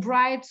 very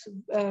bright,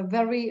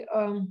 very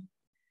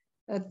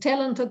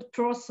talented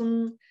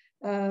person,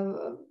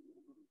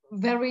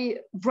 very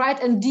bright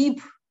and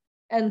deep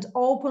and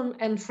open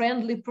and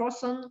friendly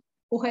person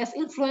who has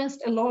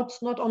influenced a lot,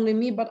 not only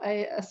me, but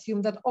I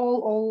assume that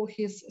all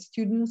his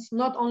students,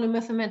 not only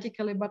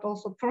mathematically, but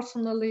also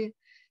personally.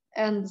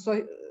 And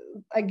so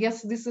I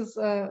guess this is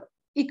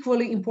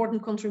equally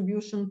important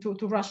contribution to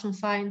Russian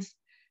science,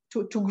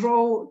 to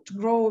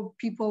grow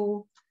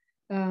people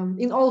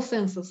in all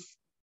senses.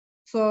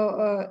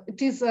 So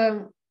it is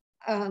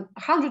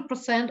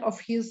 100%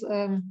 of his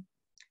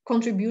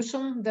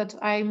contribution that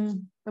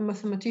I'm a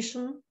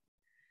mathematician,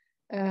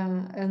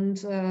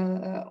 and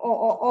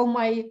all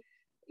my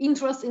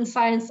interests in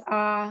science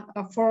are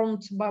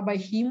formed by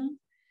him.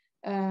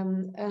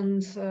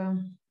 And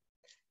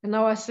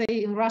now I say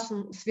in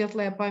Russian,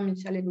 Светлая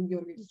память Олегу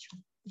Георгиевичу.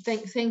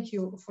 Thank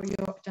you for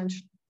your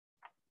attention.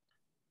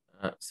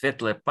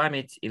 Светлая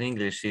память in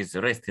English is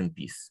rest in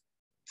peace,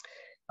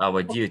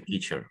 our dear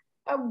teacher.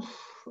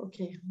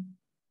 Okay.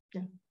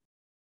 Yeah.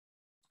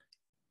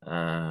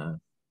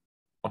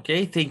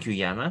 Okay, thank you,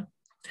 Yana.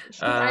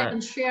 Should I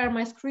share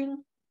my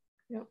screen?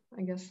 Yeah,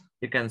 I guess.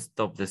 You can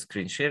stop the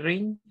screen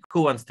sharing.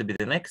 Who wants to be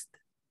the next?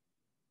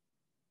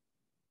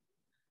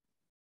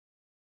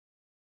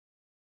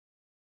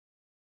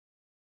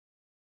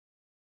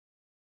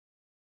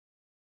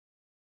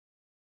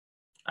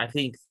 I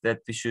think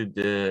that we should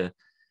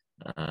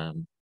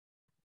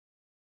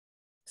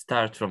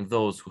start from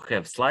those who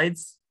have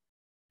slides.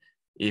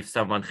 If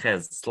someone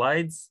has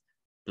slides,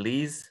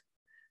 please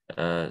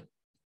turn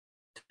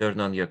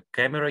on your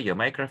camera, your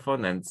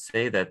microphone, and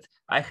say that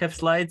I have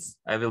slides,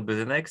 I will be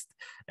the next.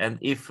 And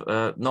if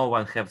no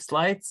one have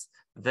slides,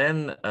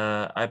 then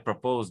I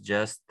propose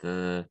just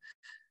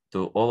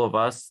to all of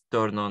us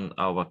turn on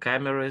our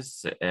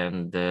cameras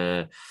and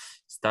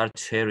start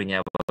sharing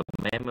our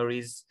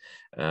memories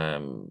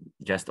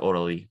just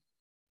orally.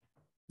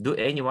 Do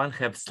anyone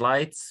have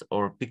slides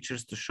or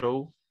pictures to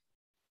show?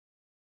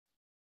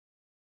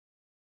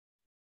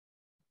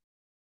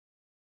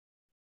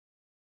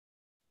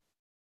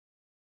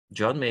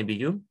 John, maybe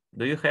you?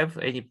 Do you have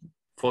any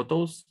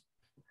photos?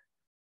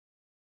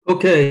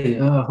 Okay,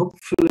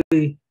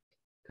 hopefully,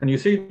 can you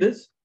see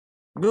this?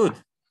 Good,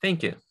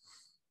 thank you.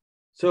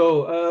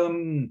 So,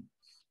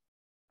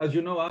 as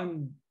you know,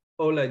 I'm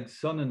Oleg's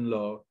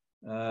son-in-law.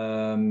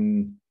 I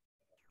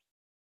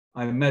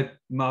met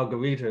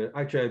Margarita,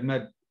 actually I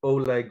met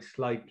Oleg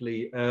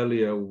slightly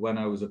earlier when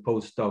I was a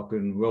postdoc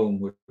in Rome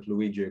with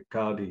Luigi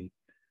Accardi.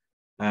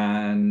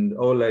 And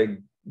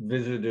Oleg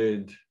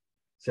visited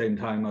same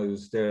time I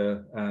was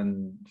there,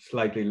 and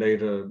slightly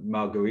later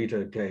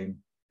Margarita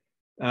came.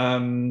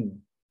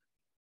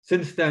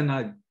 Since then,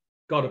 I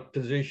got a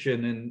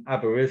position in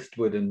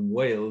Aberystwyth in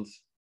Wales,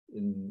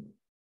 in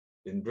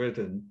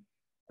Britain.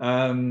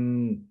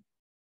 And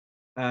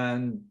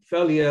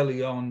fairly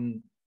early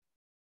on,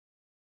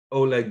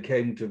 Oleg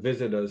came to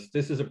visit us.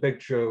 This is a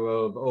picture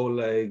of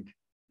Oleg,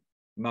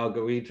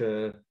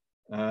 Margarita.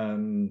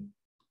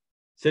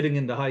 Sitting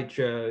in the high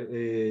chair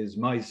is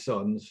my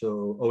son,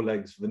 so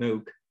Oleg's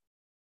Vnuk,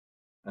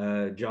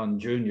 John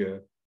Jr.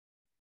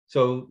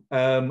 So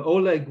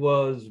Oleg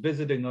was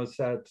visiting us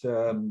at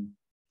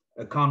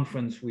a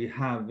conference we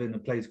have in a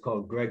place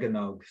called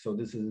Greganog. So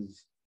this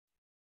is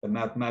a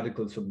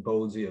mathematical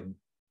symposium.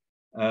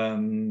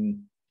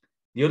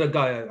 The other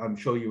guy I'm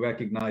sure you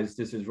recognize,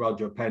 this is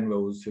Roger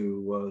Penrose,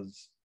 who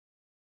was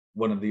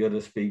one of the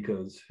other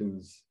speakers,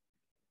 who's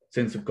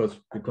since of course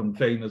become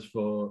famous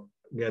for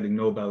getting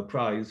Nobel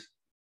Prize.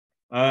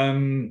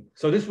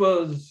 So this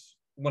was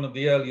one of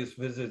the earliest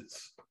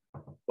visits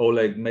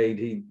Oleg made.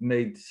 He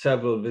made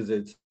several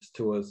visits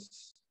to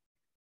us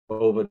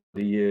over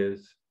the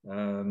years.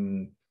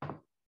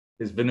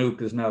 His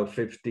Vnuk is now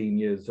 15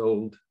 years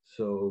old,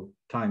 so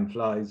time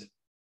flies.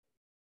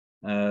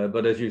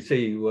 But as you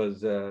see, he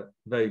was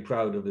very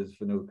proud of his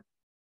Vnuk.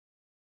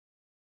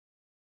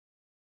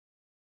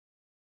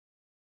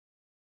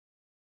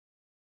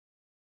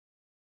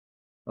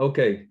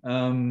 Okay.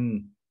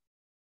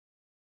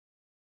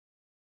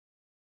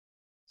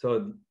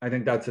 So I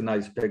think that's a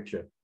nice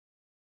picture.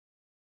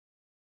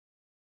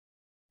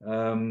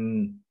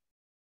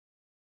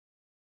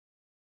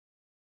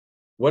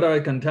 Whether I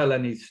can tell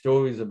any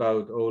stories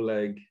about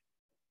Oleg,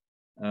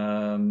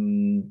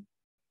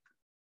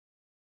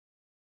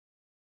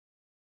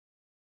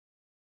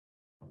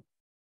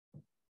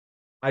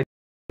 I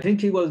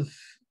think he was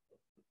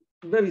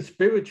very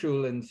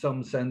spiritual in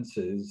some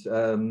senses,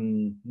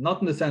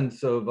 not in the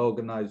sense of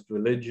organized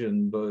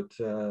religion, but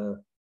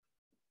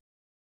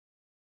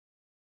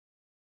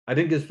I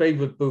think his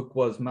favorite book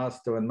was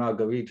Master and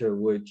Margarita,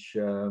 which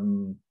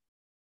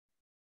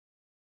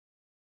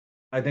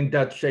I think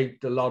that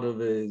shaped a lot of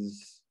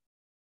his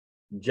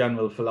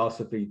general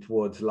philosophy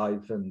towards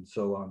life and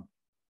so on.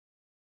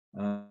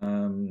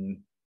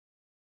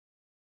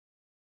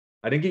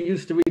 I think he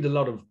used to read a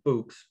lot of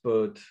books,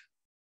 but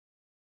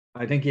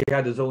I think he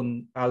had his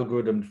own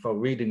algorithm for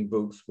reading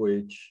books,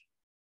 which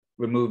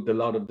removed a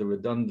lot of the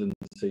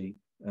redundancy.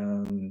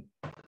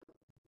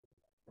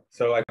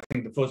 So I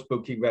think the first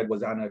book he read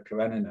was Anna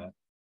Karenina.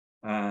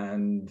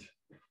 And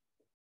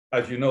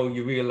as you know,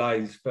 you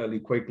realize fairly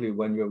quickly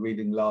when you're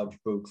reading large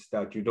books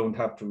that you don't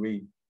have to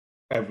read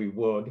every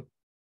word,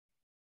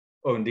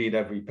 or indeed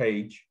every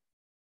page.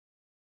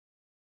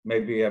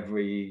 Maybe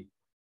every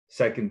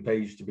second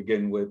page to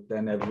begin with,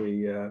 then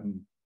every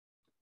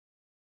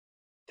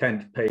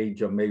 10th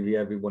page, or maybe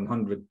every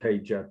 100th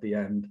page at the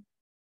end.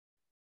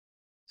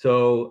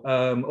 So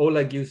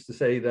Oleg used to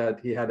say that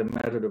he had a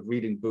method of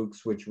reading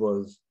books, which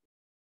was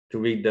to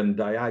read them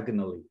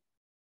diagonally.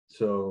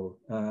 So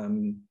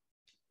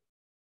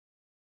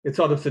it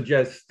sort of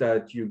suggests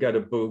that you get a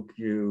book,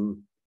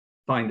 you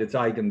find its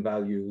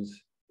eigenvalues,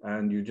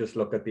 and you just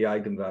look at the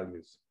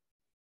eigenvalues.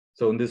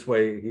 So in this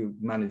way, he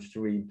managed to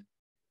read a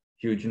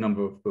huge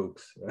number of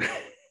books.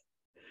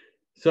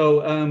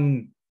 So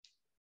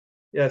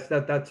yes,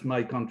 that's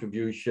my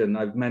contribution. I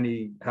have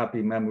many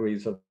happy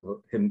memories of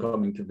him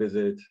coming to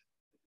visit.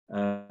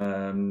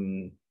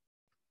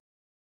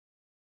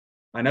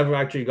 I never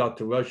actually got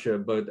to Russia,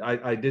 but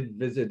I did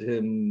visit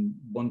him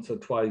once or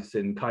twice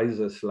in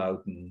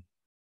Kaiserslautern,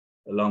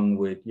 along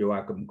with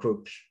Joachim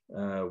Krupsch,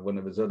 one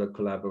of his other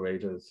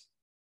collaborators,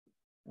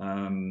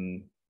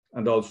 and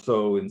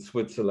also in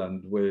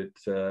Switzerland with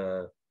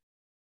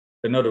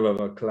another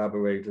of our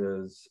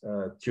collaborators,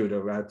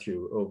 Tudor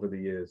Ratu, over the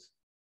years.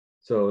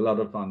 So a lot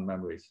of fond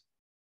memories.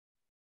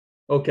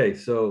 Okay,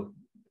 so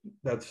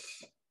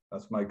that's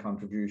my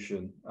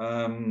contribution.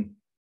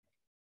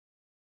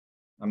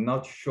 I'm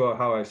not sure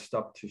how I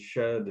stopped to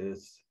share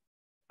this.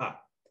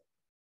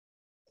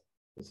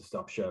 There's a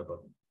stop share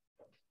button.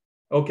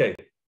 Okay.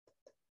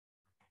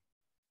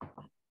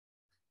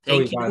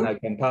 So Ivan, I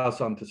can pass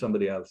on to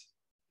somebody else.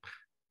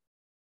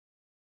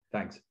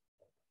 Thanks.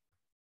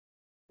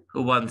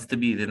 Who wants to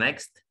be the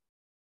next?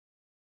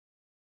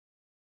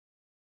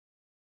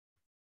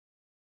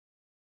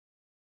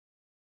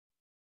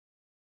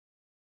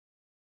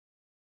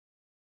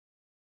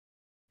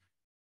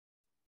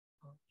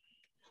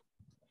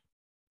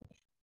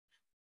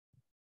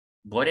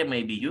 Borja,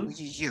 maybe you?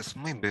 Yes,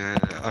 maybe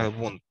I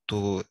want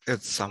to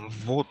add some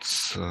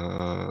words.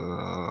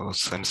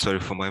 I'm sorry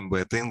for my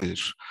bad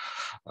English.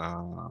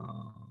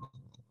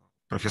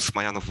 Professor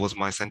Smolyanov was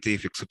my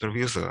scientific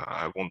supervisor.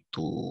 I want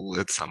to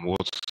add some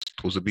words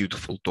to the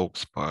beautiful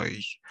talks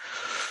by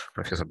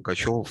Professor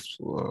Bogachov,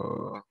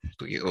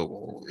 to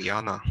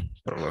Yana,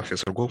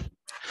 Professor Gov.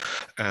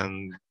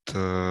 And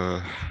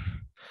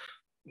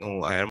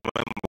no, I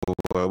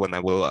remember when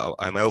I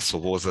also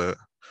was a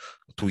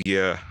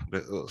 2-year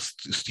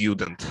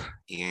student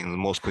in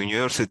Moscow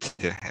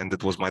University, and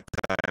it was my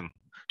time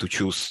to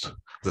choose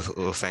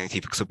the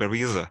scientific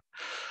supervisor.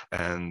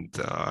 And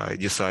I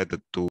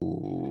decided to,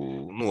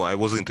 no, I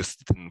was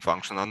interested in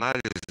functional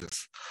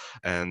analysis.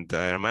 And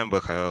I remember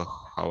how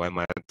I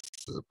met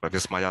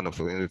Professor Smolyanov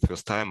the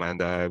first time,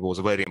 and I was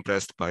very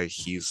impressed by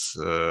his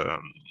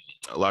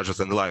larger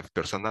than life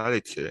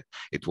personality.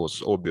 It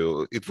was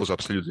obvious, it was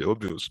absolutely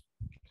obvious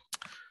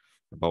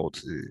about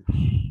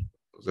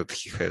that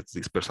he had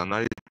this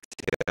personality.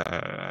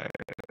 I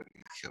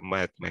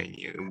met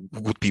many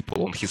good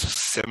people on his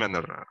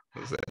seminar,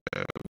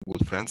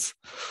 good friends.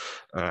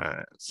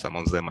 Some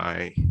of them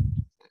I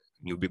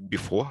knew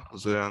before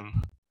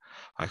then.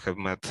 I have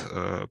met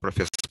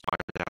Professor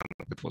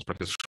Smolyanov, it was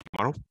Professor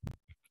Shamarov.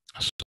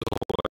 So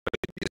I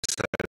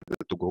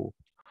decided to go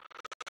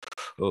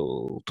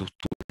to his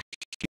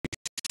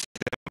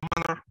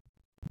seminar.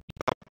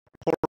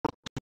 It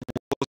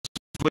was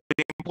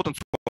very important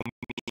for me.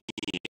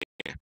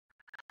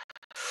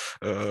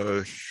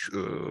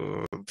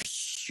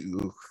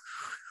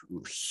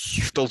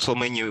 He told so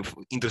many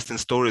interesting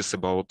stories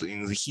about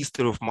in the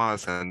history of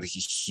math and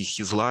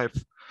his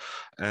life,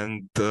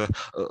 and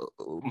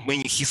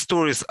many his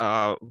stories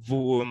are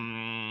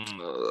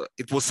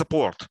it was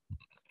support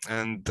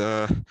and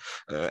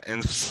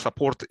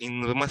support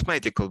in the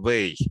mathematical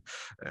way,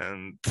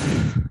 and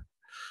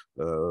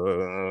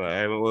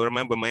I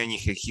remember many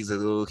his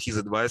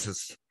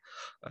advices.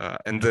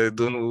 And I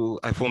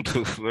want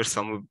to share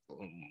some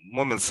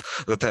moments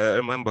that I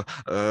remember.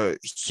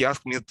 He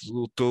asked me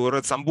to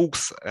read some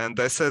books, and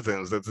I said to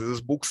him that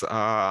these books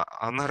are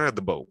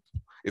unreadable.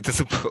 It is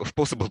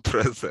impossible to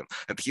read them.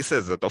 And he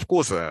says that, of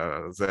course, they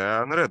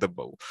are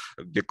unreadable,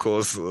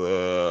 because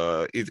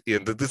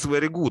it is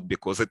very good,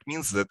 because it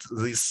means that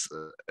this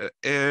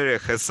area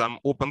has some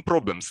open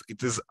problems.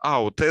 It is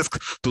our task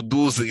to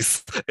do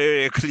this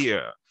area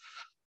clear.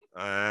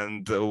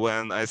 And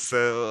when I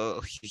said,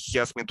 he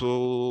asked me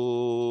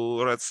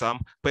to read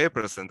some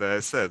papers, and I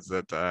said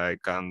that I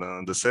can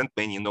understand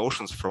many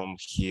notions from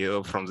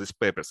these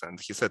papers. And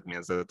he said me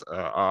that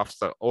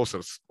after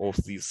authors of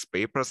these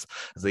papers,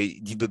 they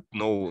didn't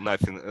know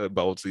nothing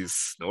about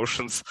these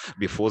notions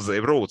before they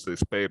wrote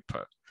this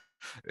paper.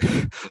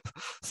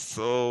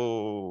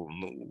 So,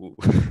 no.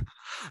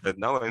 And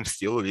now I'm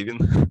still living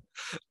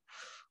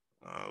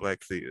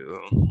like the.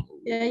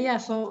 Yeah.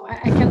 So I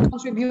can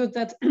contribute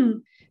that.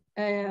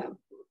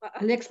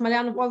 Oleg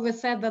Smolyanov always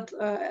said that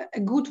a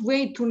good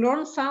way to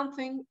learn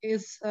something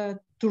is to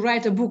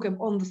write a book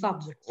on the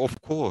subject.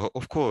 Of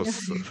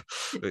course,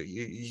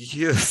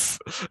 yes.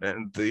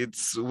 And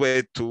it's a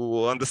way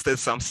to understand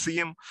some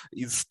theme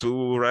is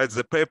to write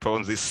the paper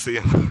on this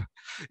theme.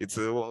 It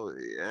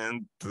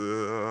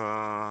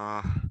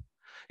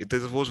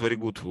was very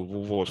good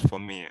word for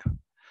me.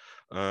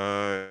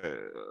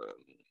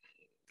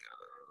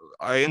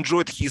 I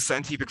enjoyed his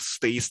scientific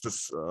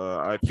status.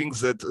 I think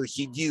that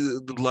he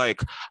didn't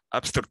like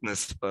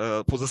abstractness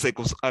for the sake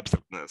of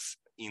abstractness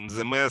in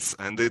the math,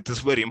 and it is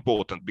very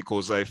important,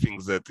 because I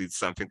think that it's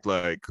something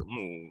like,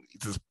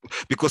 it is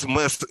because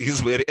math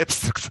is very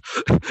abstract.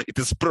 It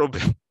is a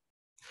problem.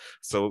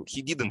 So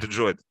he didn't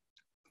enjoy it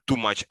too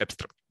much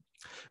abstract,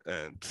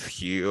 and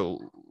he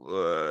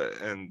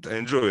and I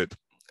enjoy it,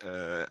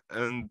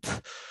 and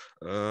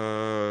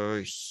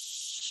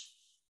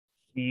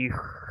he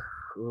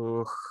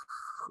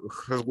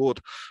has got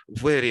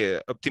very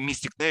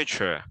optimistic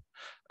nature.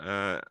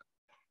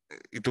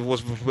 It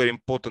was very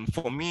important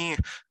for me,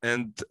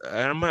 and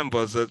I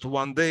remember that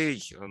one day,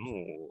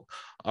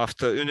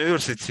 after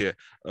university,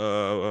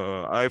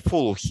 I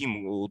follow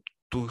him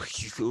to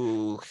his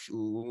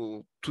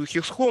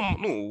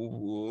home,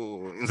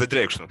 in the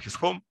direction of his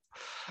home,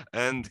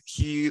 and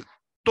he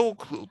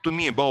talked to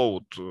me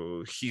about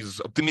his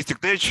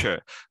optimistic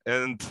nature,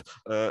 and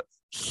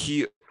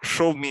he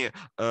showed me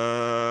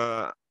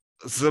the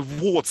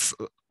words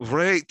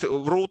written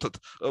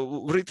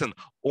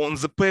on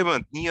the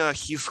pavement near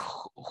his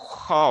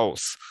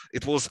house.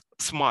 It was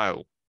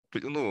smile.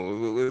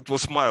 It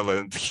was smile,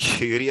 and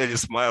he really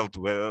smiled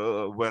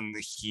when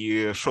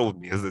he showed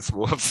me these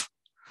words.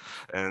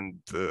 And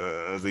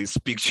this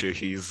picture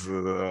is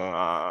in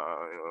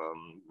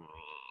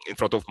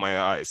front of my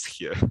eyes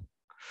here.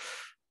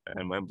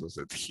 remember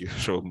that he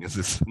showed me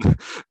this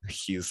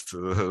his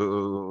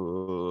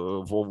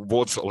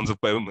words on the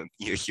pavement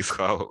near his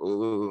house,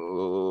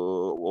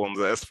 on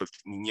the asphalt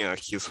near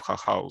his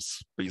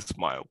house. Please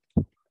smile.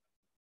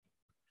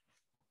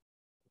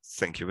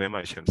 Thank you very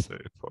much. I'm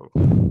sorry for.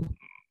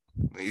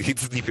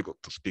 It's difficult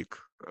to speak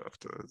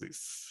after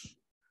this.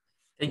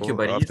 Thank you,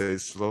 Boris. After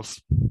this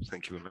loss.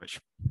 Thank you very much.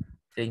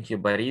 Thank you,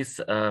 Boris.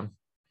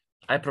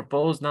 I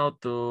propose now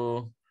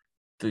to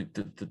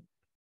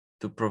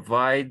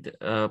provide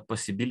a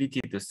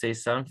possibility to say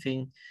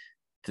something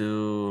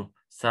to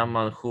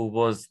someone who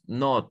was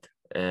not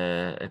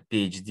a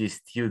PhD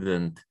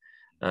student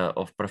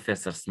of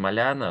Professor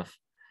Smolyanov,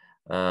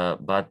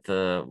 but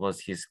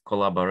was his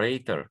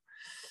collaborator.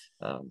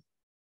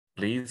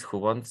 Please, who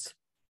wants?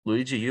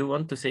 Luigi, you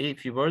want to say a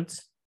few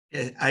words?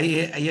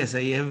 Yes,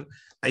 I have.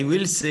 I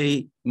will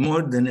say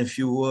more than a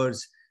few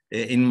words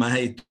in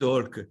my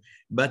talk,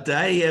 but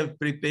I have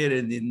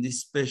prepared in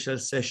this special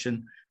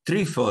session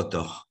 3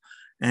 photos,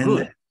 and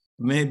good.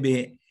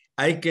 Maybe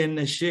I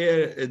can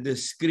share the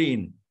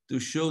screen to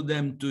show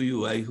them to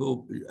you. I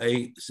hope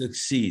I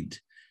succeed.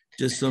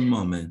 Just a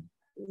moment.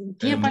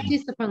 Dear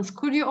participants,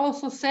 could you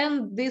also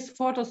send these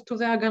photos to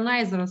the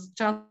organizers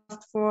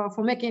just for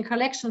making a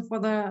collection for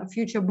the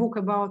future book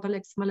about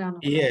Oleg Smolyanov?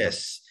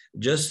 Yes,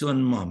 just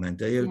one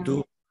moment. I have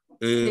to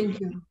thank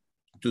you.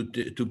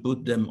 To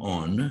put them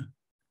on,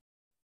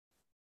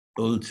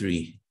 all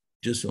 3.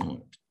 Just a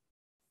moment.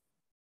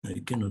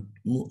 I cannot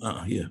move.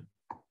 Here.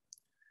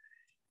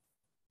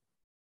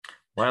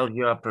 While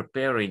you are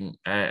preparing,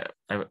 I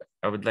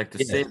would like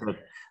to say that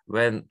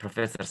when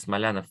Professor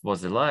Smolyanov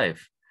was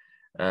alive,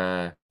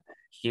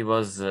 he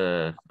was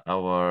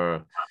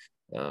our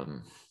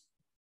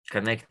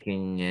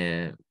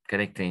connecting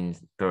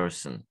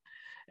person,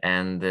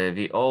 and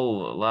we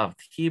all loved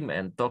him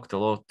and talked a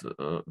lot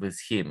with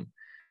him.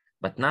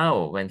 But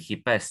now, when he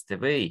passed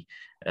away,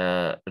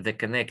 the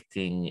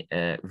connecting,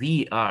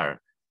 we are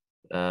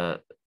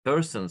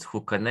persons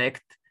who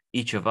connect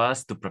each of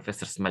us to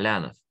Professor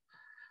Smolyanov.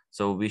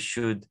 So we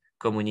should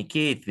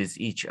communicate with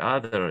each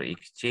other,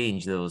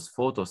 exchange those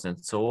photos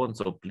and so on.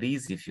 So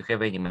please, if you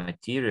have any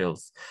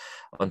materials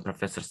on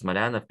Professor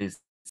Smolyanov,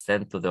 please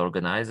send to the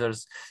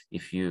organizers.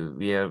 If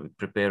we are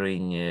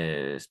preparing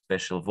a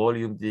special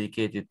volume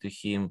dedicated to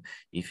him,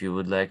 if you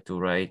would like to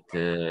write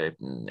a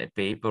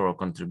paper or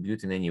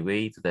contribute in any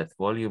way to that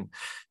volume,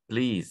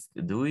 please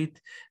do it.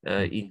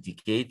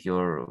 Indicate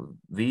your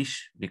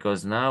wish,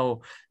 because now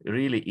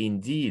really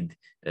indeed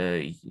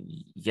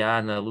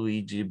Jana,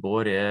 Luigi,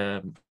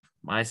 Borja,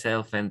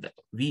 myself, and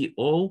we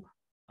all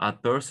are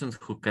persons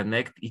who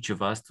connect each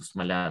of us to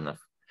Smolyanov.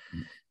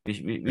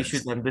 We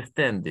should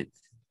understand it.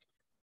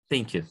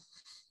 Thank you.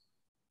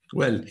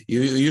 Well,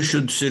 you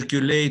should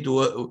circulate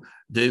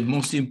the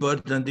most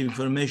important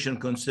information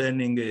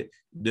concerning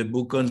the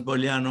book on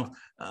Smolyanov,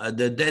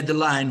 the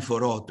deadline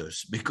for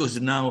authors,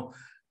 because now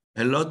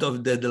a lot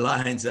of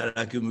deadlines are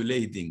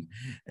accumulating.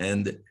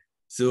 And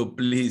so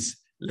please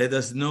let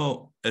us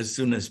know as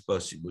soon as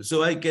possible.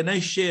 So can I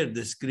share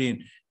the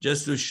screen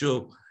just to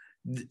show?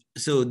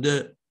 So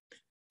the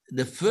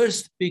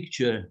first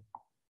picture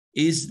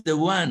is the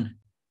one,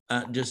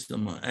 just a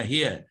moment,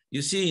 here.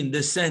 You see in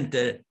the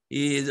center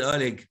is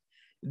Oleg.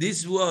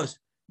 This was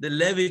the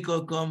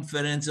Levico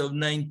conference of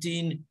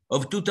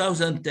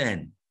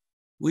 2010.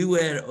 We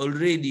were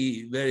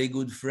already very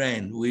good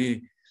friends.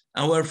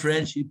 Our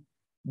friendship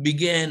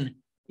began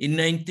in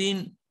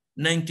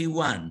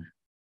 1991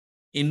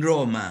 in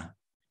Roma,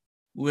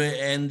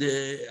 and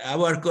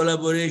our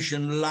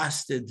collaboration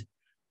lasted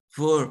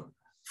for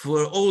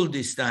all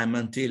this time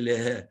until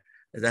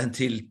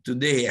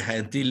today,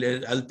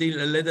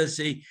 until let us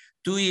say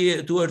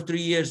 2 or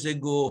 3 years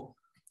ago,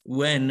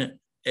 when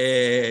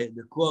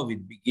the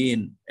COVID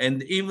began.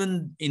 And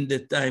even in the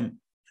time,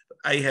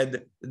 I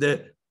had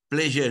the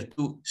pleasure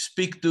to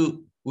speak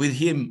with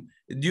him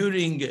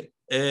during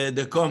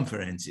the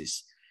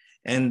conferences,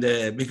 and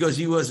because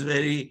he was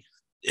very,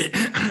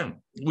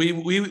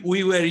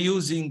 we were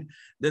using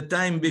the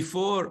time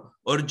before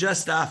or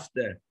just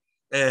after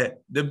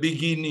the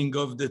beginning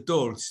of the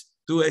talks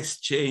to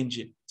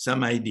exchange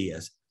some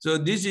ideas. So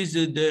this is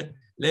the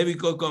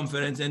Levico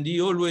conference, and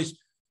he always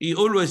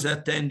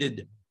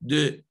attended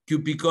the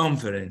QP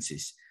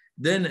conferences.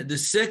 Then the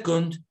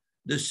second,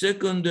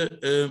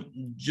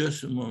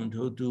 just a moment,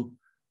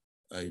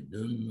 I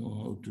don't know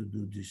how to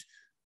do this.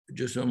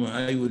 Just a moment,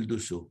 I will do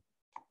so.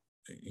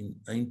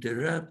 I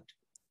interrupt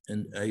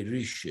and I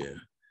reshare.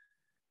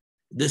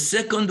 The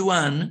second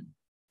one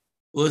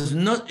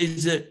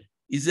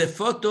is a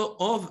photo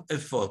of a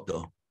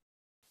photo.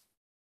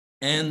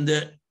 And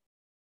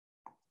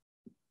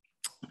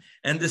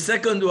the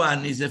second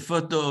one is a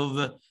photo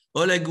of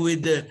Oleg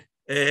with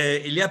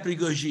Ilya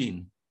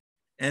Prigozhin.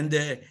 And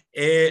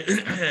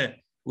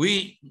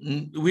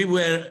we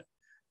were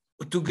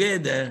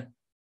together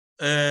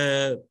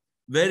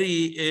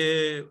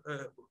very,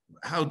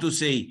 how to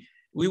say,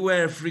 we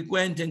were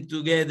frequenting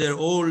together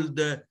all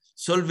the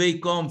Solvay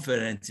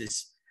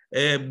conferences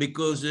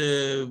because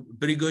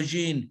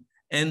Prigozhin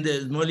and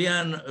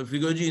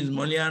Prigozhin,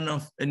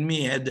 Smolyanov, and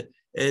me had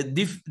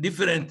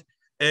different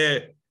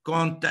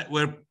contact,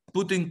 were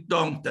put in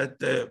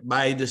contact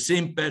by the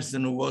same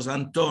person who was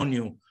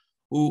Antonio,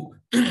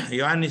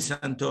 Ioannis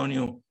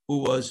Antonio, who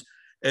was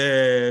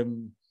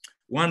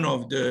one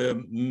of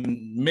the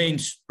main,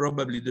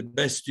 probably the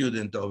best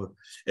student of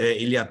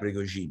Ilya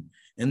Prigozhin.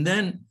 And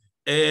then,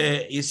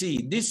 you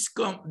see, this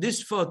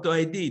photo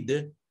I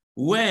did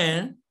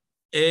when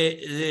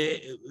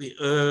Oleg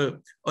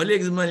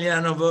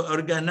Smolyanov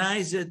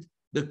organized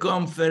the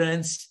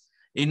conference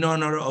in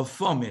honor of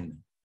Fomin.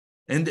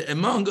 And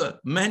among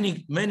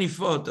many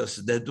photos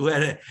that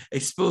were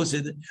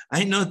exposed,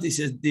 I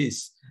noticed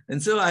this.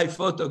 And so I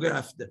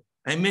photographed,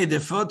 I made a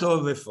photo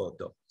of a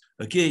photo.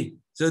 Okay,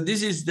 so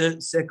this is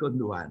the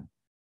second one.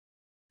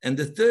 And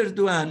the third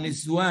one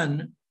is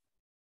one,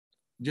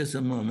 just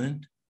a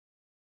moment.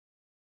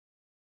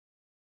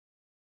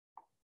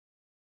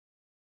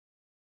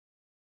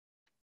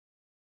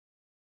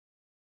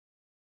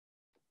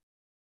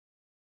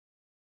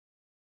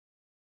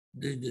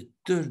 The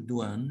third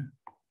one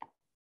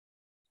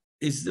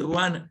is the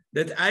one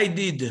that I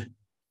did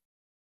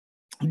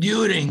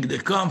during the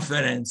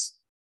conference,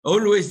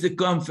 always the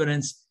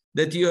conference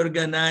that he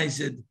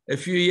organized a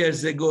few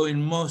years ago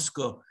in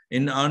Moscow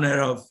in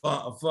honor of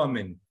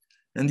Fomin.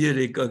 And you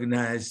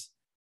recognize,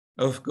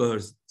 of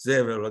course,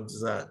 several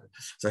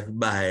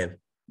Zakbaev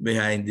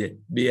behind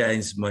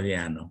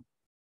Smolyanov.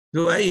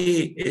 So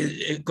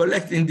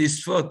collecting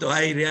this photo,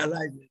 I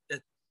realized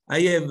that I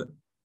have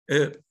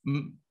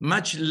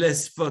much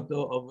less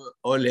photo of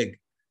Oleg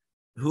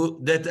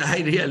that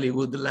I really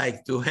would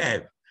like to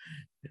have.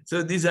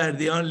 So these are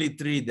the only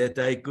three that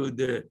I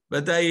could,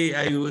 but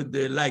I would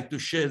like to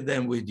share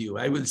them with you.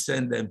 I will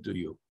send them to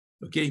you,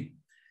 okay?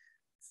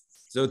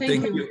 So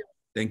thank you.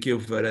 Thank you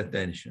for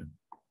attention.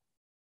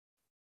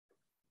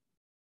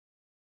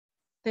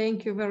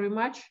 Thank you very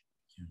much.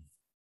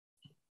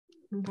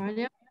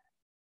 Vanya?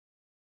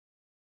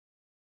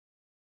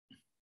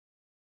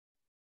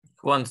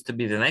 Who wants to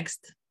be the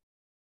next?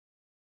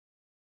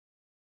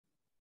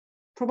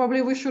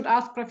 Probably we should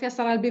ask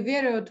Professor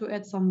Albiverio to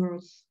add some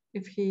words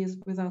if he is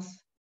with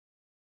us.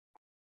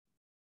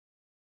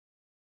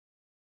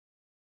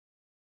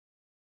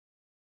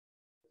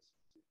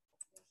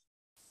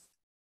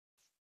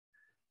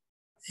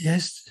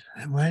 Yes,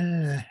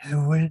 well, I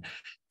will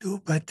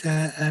do, but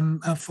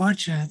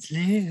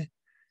unfortunately,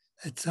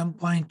 at some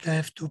point I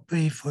have to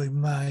pay for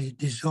my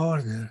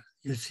disorder.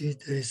 You see,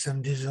 there is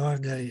some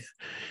disorder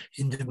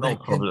in the back. No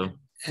problem.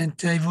 And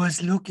I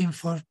was looking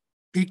for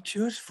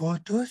pictures,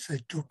 photos. I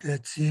took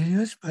that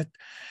serious, but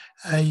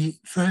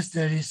first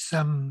there is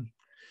some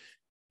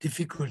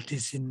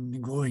difficulties in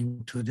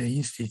going to the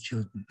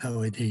institute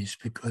nowadays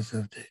because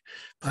of the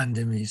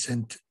pandemics,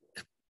 and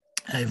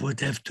I would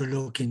have to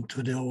look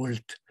into the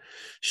old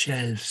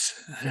shelves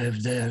I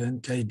have there,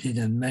 and I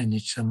didn't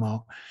manage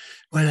somehow.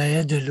 Well, I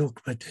had a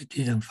look, but I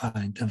didn't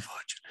find,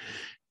 unfortunately.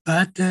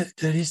 But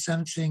there is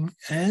something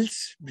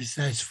else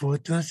besides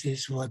photos,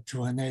 is what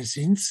one has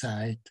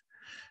inside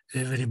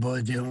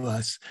everybody of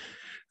us.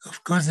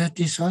 Of course, that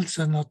is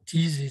also not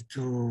easy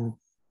to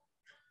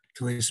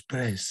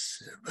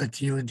express,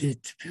 but you did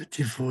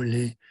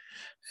beautifully,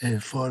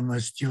 former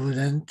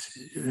student,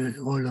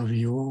 all of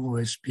you who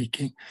are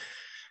speaking.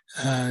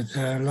 There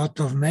are a lot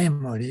of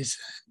memories,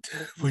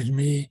 and with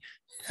me,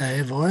 I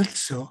have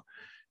also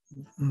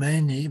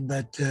many,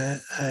 but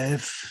I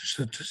have,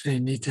 so to say,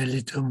 need a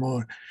little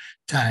more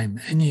time.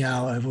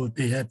 Anyhow, I would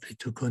be happy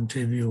to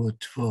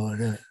contribute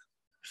for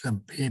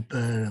some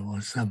paper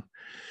or some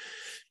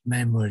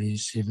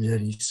memories. If there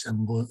is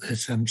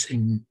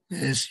something,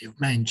 as you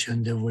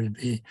mentioned, there will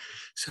be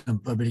some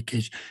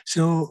publication.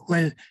 So,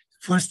 well,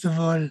 first of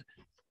all,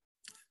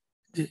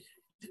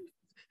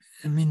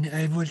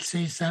 I will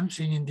say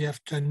something in the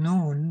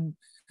afternoon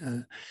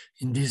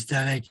in this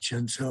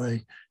direction, so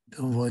I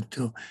don't want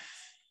to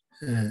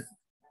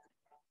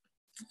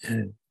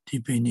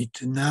deepen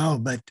it now,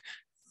 but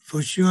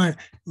for sure,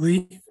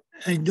 maybe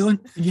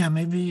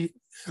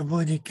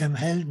somebody can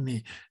help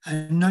me.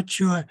 I'm not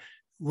sure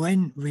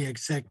when we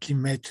exactly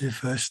met the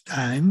first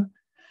time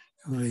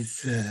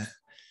with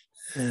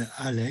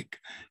Alec.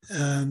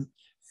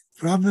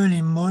 Probably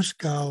in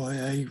Moscow,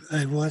 I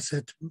was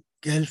at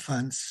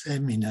Gelfand's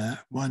seminar,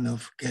 one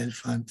of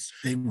Gelfand's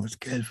famous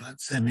Gelfand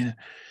seminar.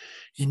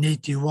 In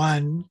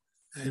 '81,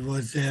 I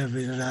was there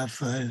with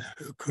Raphael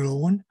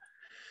Krohn,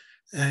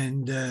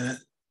 and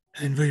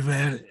we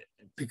were,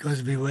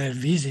 because we were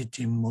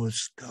visiting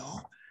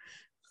Moscow,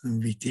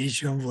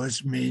 invitation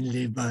was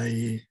mainly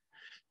by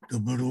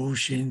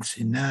Dobrushin,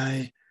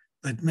 Sinai,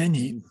 but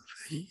many,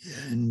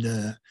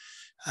 and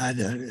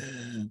other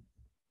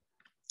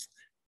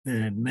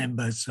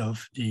members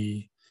of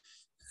the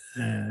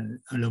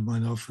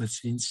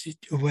Lomonosov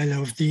Institute,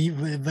 well, of the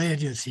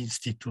various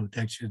institutes,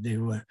 actually, they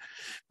were.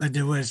 But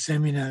there were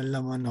seminar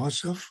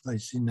Lomonosov by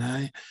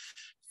Sinai,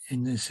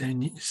 in the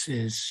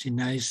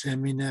Sinai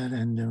seminar,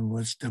 and there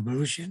was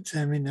Dobrushin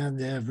seminar.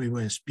 There we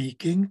were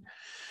speaking.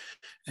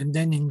 And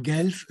then in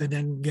Guelph,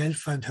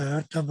 Guelph had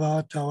heard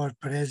about our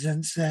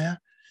presence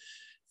there.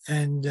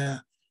 And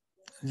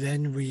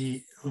then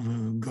we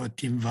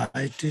got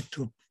invited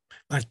to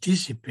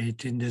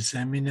participate in the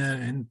seminar.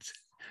 And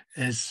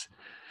as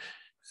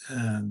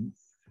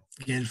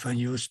Guelph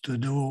used to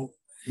do,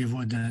 he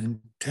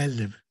wouldn't tell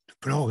the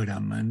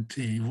program, and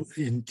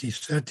he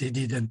certainly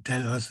didn't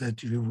tell us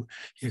that he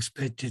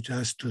expected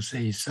us to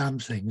say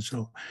something.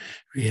 So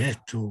we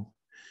had to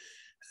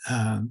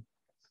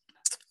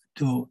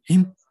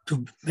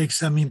make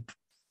some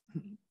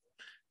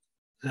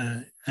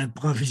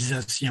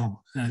improvisation,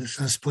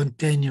 some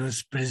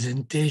spontaneous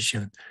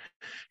presentation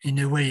in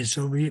a way.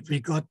 So we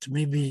got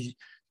maybe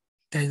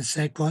 10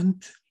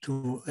 seconds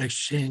to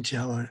exchange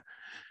our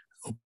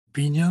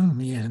opinion,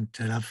 me and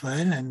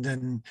Raphael, and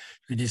then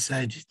we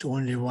decided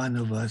only one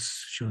of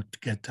us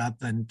should get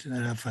up, and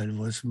Raphael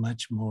was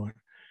much more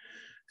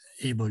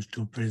able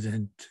to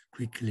present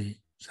quickly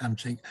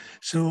something.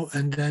 So,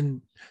 and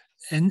then,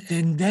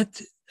 and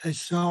that I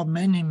saw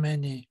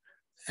many,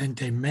 and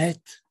I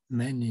met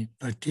many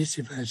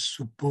participants. I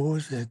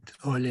suppose that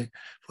Oleg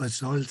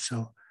was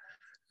also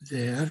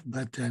there,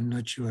 but I'm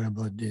not sure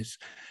about this.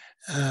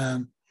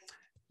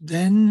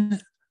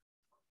 Then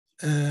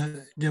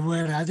there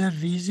were other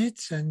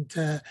visits, and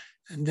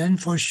then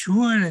for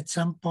sure at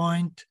some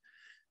point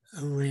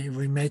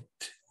we met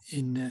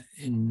in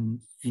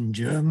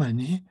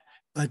Germany,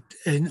 but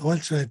and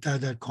also at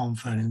other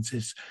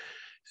conferences,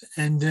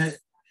 and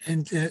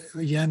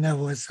Jana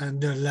was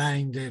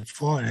underlying the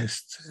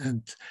forest,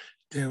 and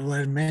there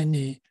were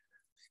many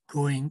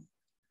going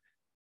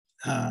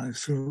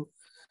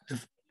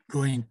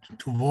going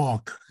to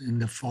walk in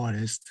the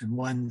forest, and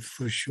one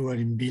for sure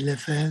in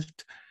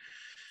Bielefeld,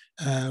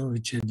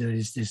 which there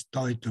is this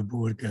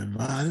Teutoburger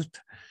Wald,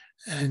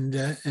 and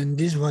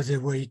this was a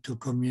way to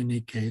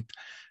communicate.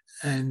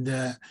 And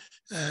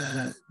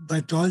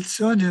but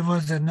also there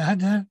was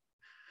another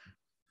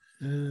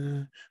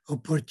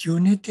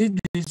opportunity.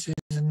 This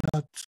is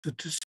not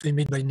to say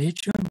made by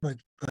nature, but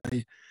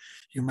by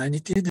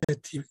humanity,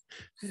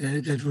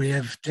 that we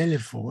have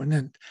telephone,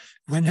 and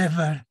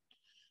whenever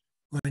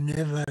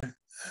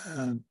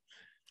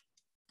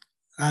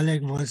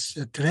Oleg was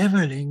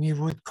traveling, he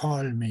would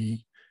call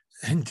me.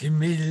 And he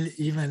made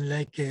even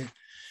like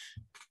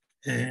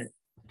a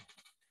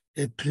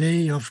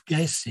play of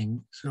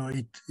guessing. So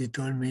he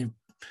told me,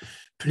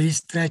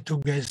 please try to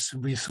guess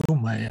with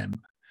whom I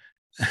am.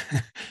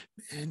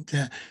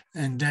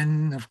 And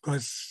then, of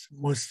course,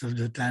 most of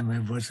the time I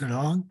was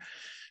wrong,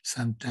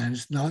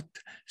 sometimes not.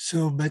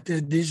 So, but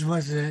this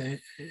was a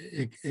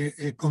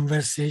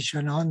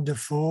conversation on the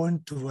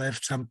phone to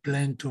have some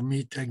plan to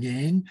meet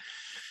again,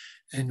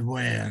 and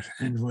where.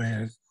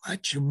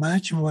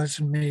 Much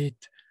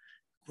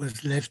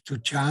was left to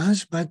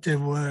chance, but there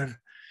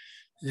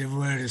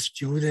were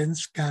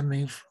students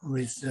coming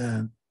with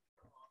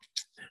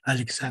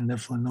Alexander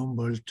von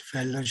Humboldt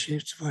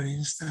fellowships, for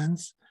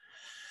instance,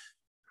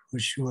 for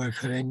sure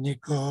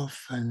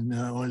Khrennikov, and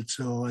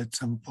also at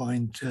some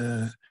point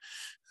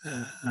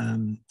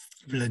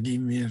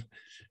Vladimir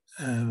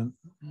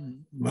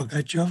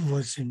Bogachev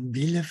was in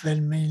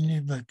Bielefeld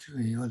mainly, but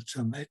we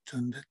also met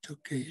on that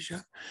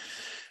occasion.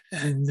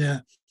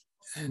 And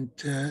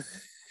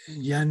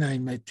Jana I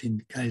met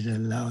in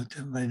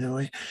Kaiserslautern, by the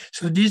way.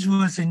 So this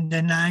was in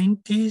the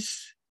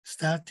 90s,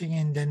 starting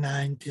in the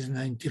 90s,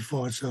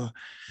 94, so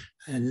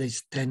at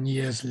least 10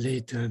 years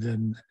later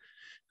than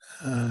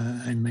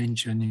I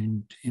mentioned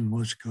in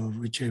Moscow,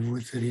 which I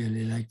would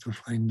really like to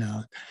find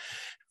out.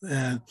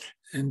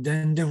 And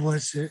then there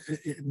was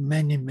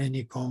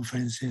many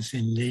conferences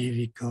in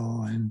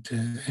Levico,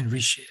 and we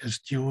share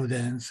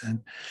students,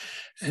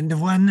 and the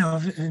one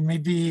of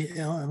maybe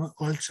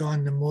also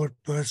on the more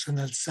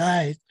personal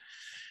side,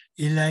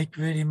 he liked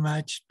very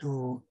much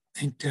to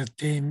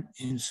entertain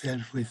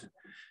himself with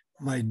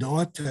my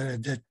daughter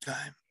at that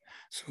time.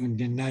 So in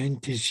the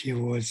 90s, she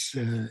was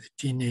a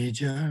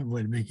teenager,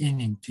 well,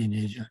 beginning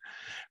teenager,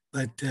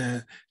 but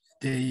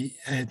they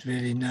had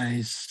very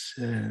nice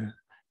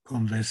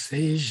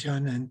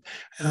conversation, and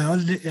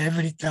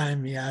every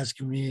time he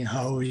asked me,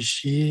 how is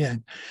she?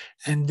 And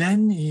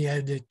then he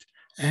added,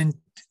 and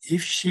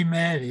if she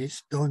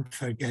marries, don't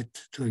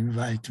forget to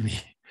invite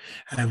me.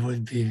 I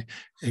would be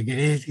a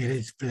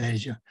great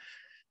pleasure.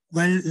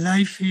 Well,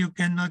 life, you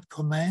cannot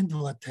command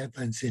what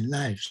happens in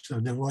life. So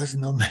there was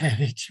no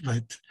marriage,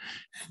 but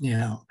you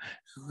know,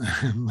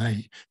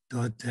 my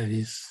daughter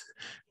is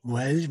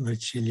well,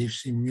 but she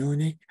lives in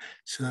Munich.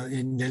 So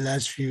in the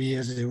last few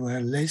years, there were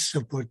less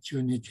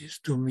opportunities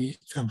to meet,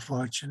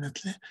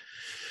 unfortunately,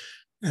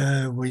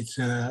 with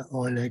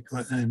Oleg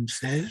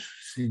himself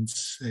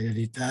since I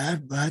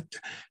retired. But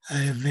I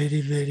have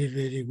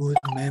very good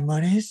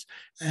memories,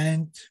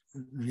 and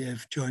we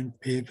have joint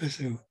papers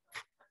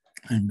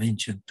I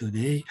mentioned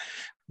today.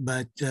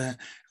 But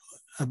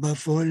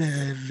above all, I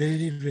have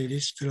very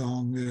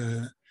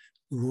strong,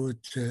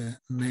 good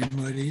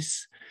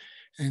memories,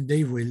 and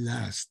they will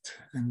last.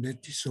 And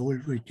that is all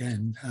we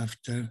can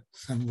after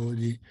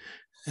somebody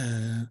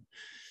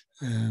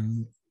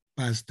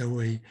passed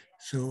away.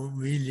 So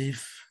we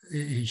live,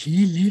 he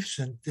lives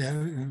and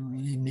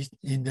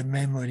in the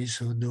memories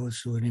of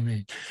those who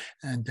remain.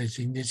 And I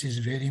think this is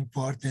very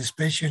important,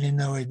 especially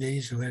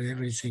nowadays where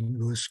everything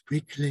goes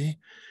quickly.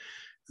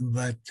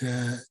 But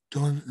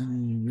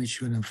we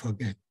shouldn't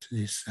forget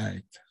this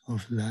side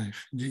of life.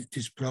 It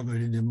is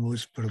probably the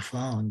most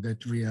profound,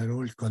 that we are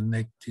all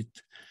connected,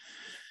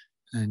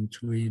 and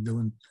we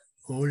don't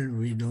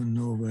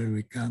know where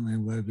we come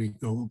and where we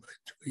go,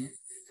 but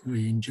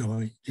we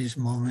enjoy these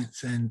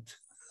moments, and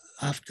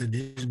after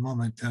this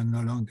moment are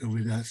no longer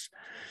with us,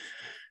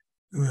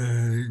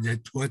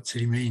 that what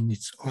remains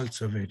is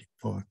also very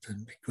important,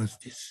 because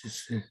this is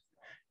a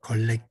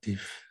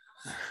collective,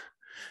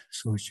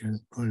 social,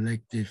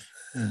 collective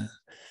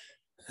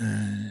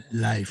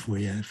life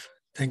we have.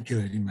 Thank you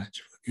very much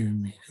for giving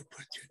me the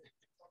opportunity.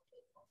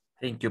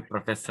 Thank you,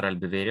 Professor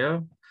Albeverio.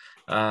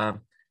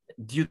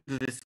 Due to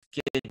the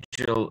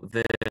schedule,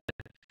 the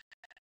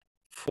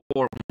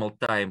formal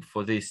time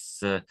for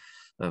this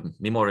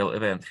memorial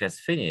event has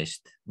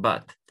finished,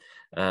 but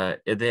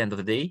at the end of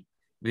the day,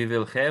 we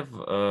will have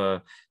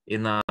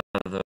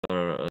another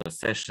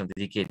session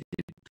dedicated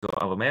to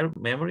our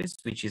memories,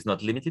 which is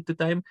not limited to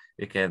time.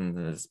 We can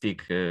speak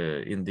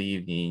in the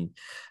evening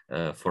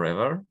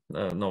forever,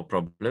 no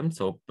problem.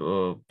 So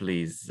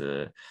please,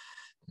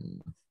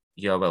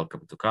 you are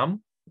welcome to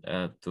come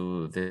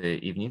to the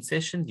evening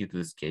session due to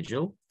the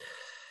schedule.